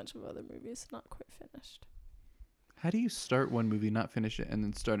like a bunch of other movies, not quite finished. How do you start one movie, not finish it, and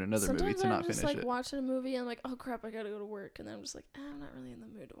then start another movie Sometimes to I'm not just finish like it? watching a movie and I'm like, oh crap, I gotta go to work, and then I'm just like, I'm not really in the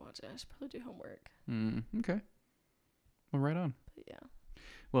mood to watch it. I should probably do homework. Okay. Well, right on. But yeah.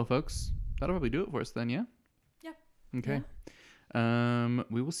 Well, folks, that'll probably do it for us then, yeah? Yeah. Okay.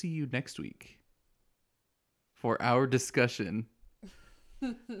 We will see you next week for our discussion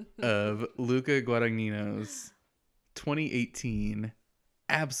of Luca Guadagnino's 2018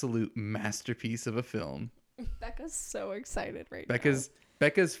 absolute masterpiece of a film. Becca's so excited right Becca's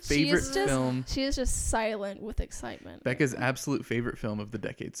She favorite is just- film. now. She is just silent with excitement. Becca's absolute favorite film of the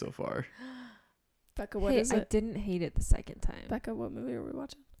decade so far. Becca, what Hey, is I it? didn't hate it the second time. Becca, what movie are we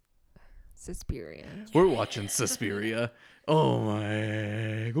watching? Suspiria. We're watching Suspiria. Oh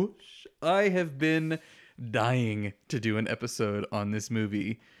my gosh. I have been dying to do an episode on this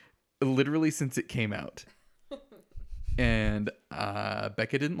movie literally since it came out. And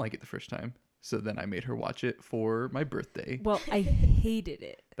Becca didn't like it the first time. So then I made her watch it for my birthday. Well, I hated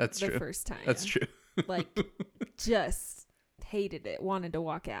it. That's the true. first time. That's true. Like, just hated it. Wanted to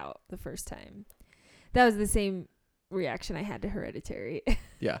walk out the first time. That was the same reaction I had to Hereditary.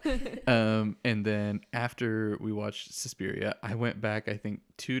 Yeah. And then after we watched Suspiria, I went back, I think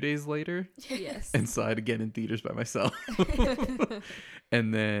 2 days later Yes. and saw it again in theaters by myself.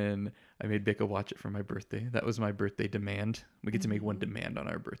 And then I made Becca watch it for my birthday. That was my birthday demand. We get to make one demand on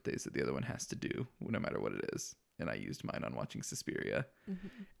our birthdays that the other one has to do, no matter what it is. And I used mine on watching Suspiria. Mhm.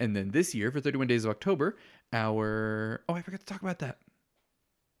 And then this year, for 31 Days of October, I forgot to talk about that.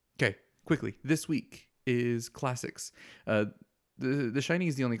 Okay, quickly. This week is classics. The Shining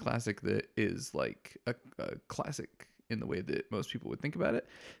is the only classic that is like a classic in the way that most people would think about it.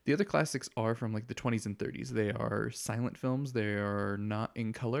 The other classics are from like the 20s and 30s. They are silent films. They are not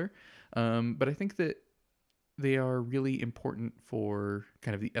in color. But I think that they are really important for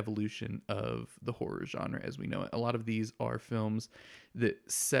kind of the evolution of the horror genre as we know it. A lot of these are films that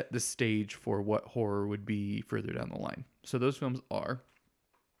set the stage for what horror would be further down the line. So those films are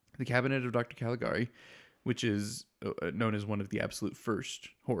The Cabinet of Dr. Caligari, which is known as one of the absolute first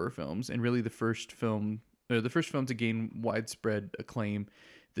horror films, and really the first film to gain widespread acclaim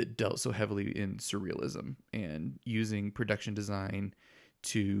that dealt so heavily in surrealism and using production design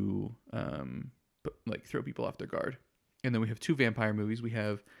to throw people off their guard. And then we have two vampire movies. We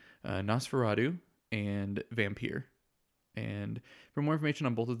have Nosferatu and Vampire. And for more information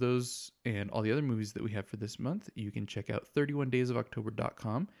on both of those and all the other movies that we have for this month, you can check out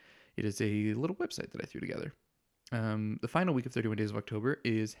 31daysofoctober.com. It is a little website that I threw together. The final week of 31 Days of October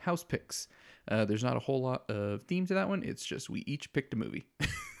is House Picks. There's not a whole lot of theme to that one. It's just we each picked a movie.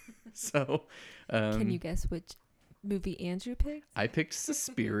 So, Can you guess which movie Andrew picked? I picked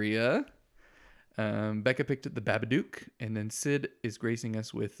Suspiria. Becca picked The Babadook, and then Sid is gracing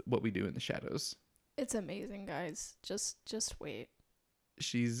us with What We Do in the Shadows. It's amazing, guys. Just wait.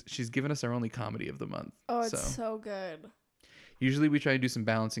 She's given us our only comedy of the month. Oh, it's so good. Usually we try to do some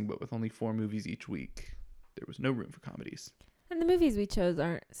balancing, but with only 4 movies each week, there was no room for comedies. And the movies we chose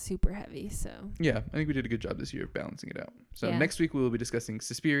aren't super heavy, so. Yeah, I think we did a good job this year of balancing it out. So Yeah. next week we will be discussing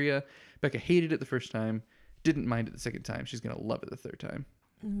Suspiria. Becca hated it the first time, didn't mind it the second time. She's going to love it the third time.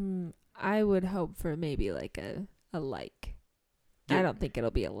 I would hope for maybe like a like. Yeah. I don't think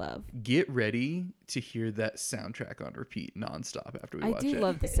it'll be a love. Get ready to hear that soundtrack on repeat nonstop after we I watch do it.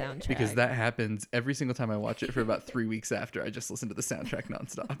 love the soundtrack. Because that happens every single time I watch it for about 3 weeks after. I just listen to the soundtrack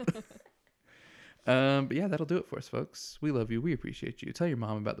nonstop. But yeah, that'll do it for us, folks. We love you. We appreciate you. Tell your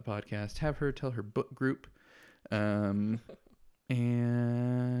mom about the podcast. Have her tell her book group. And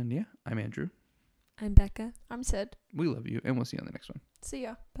yeah, I'm Andrew. I'm Becca. I'm Sid. We love you, and we'll see you on the next one. See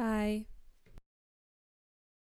ya. Bye.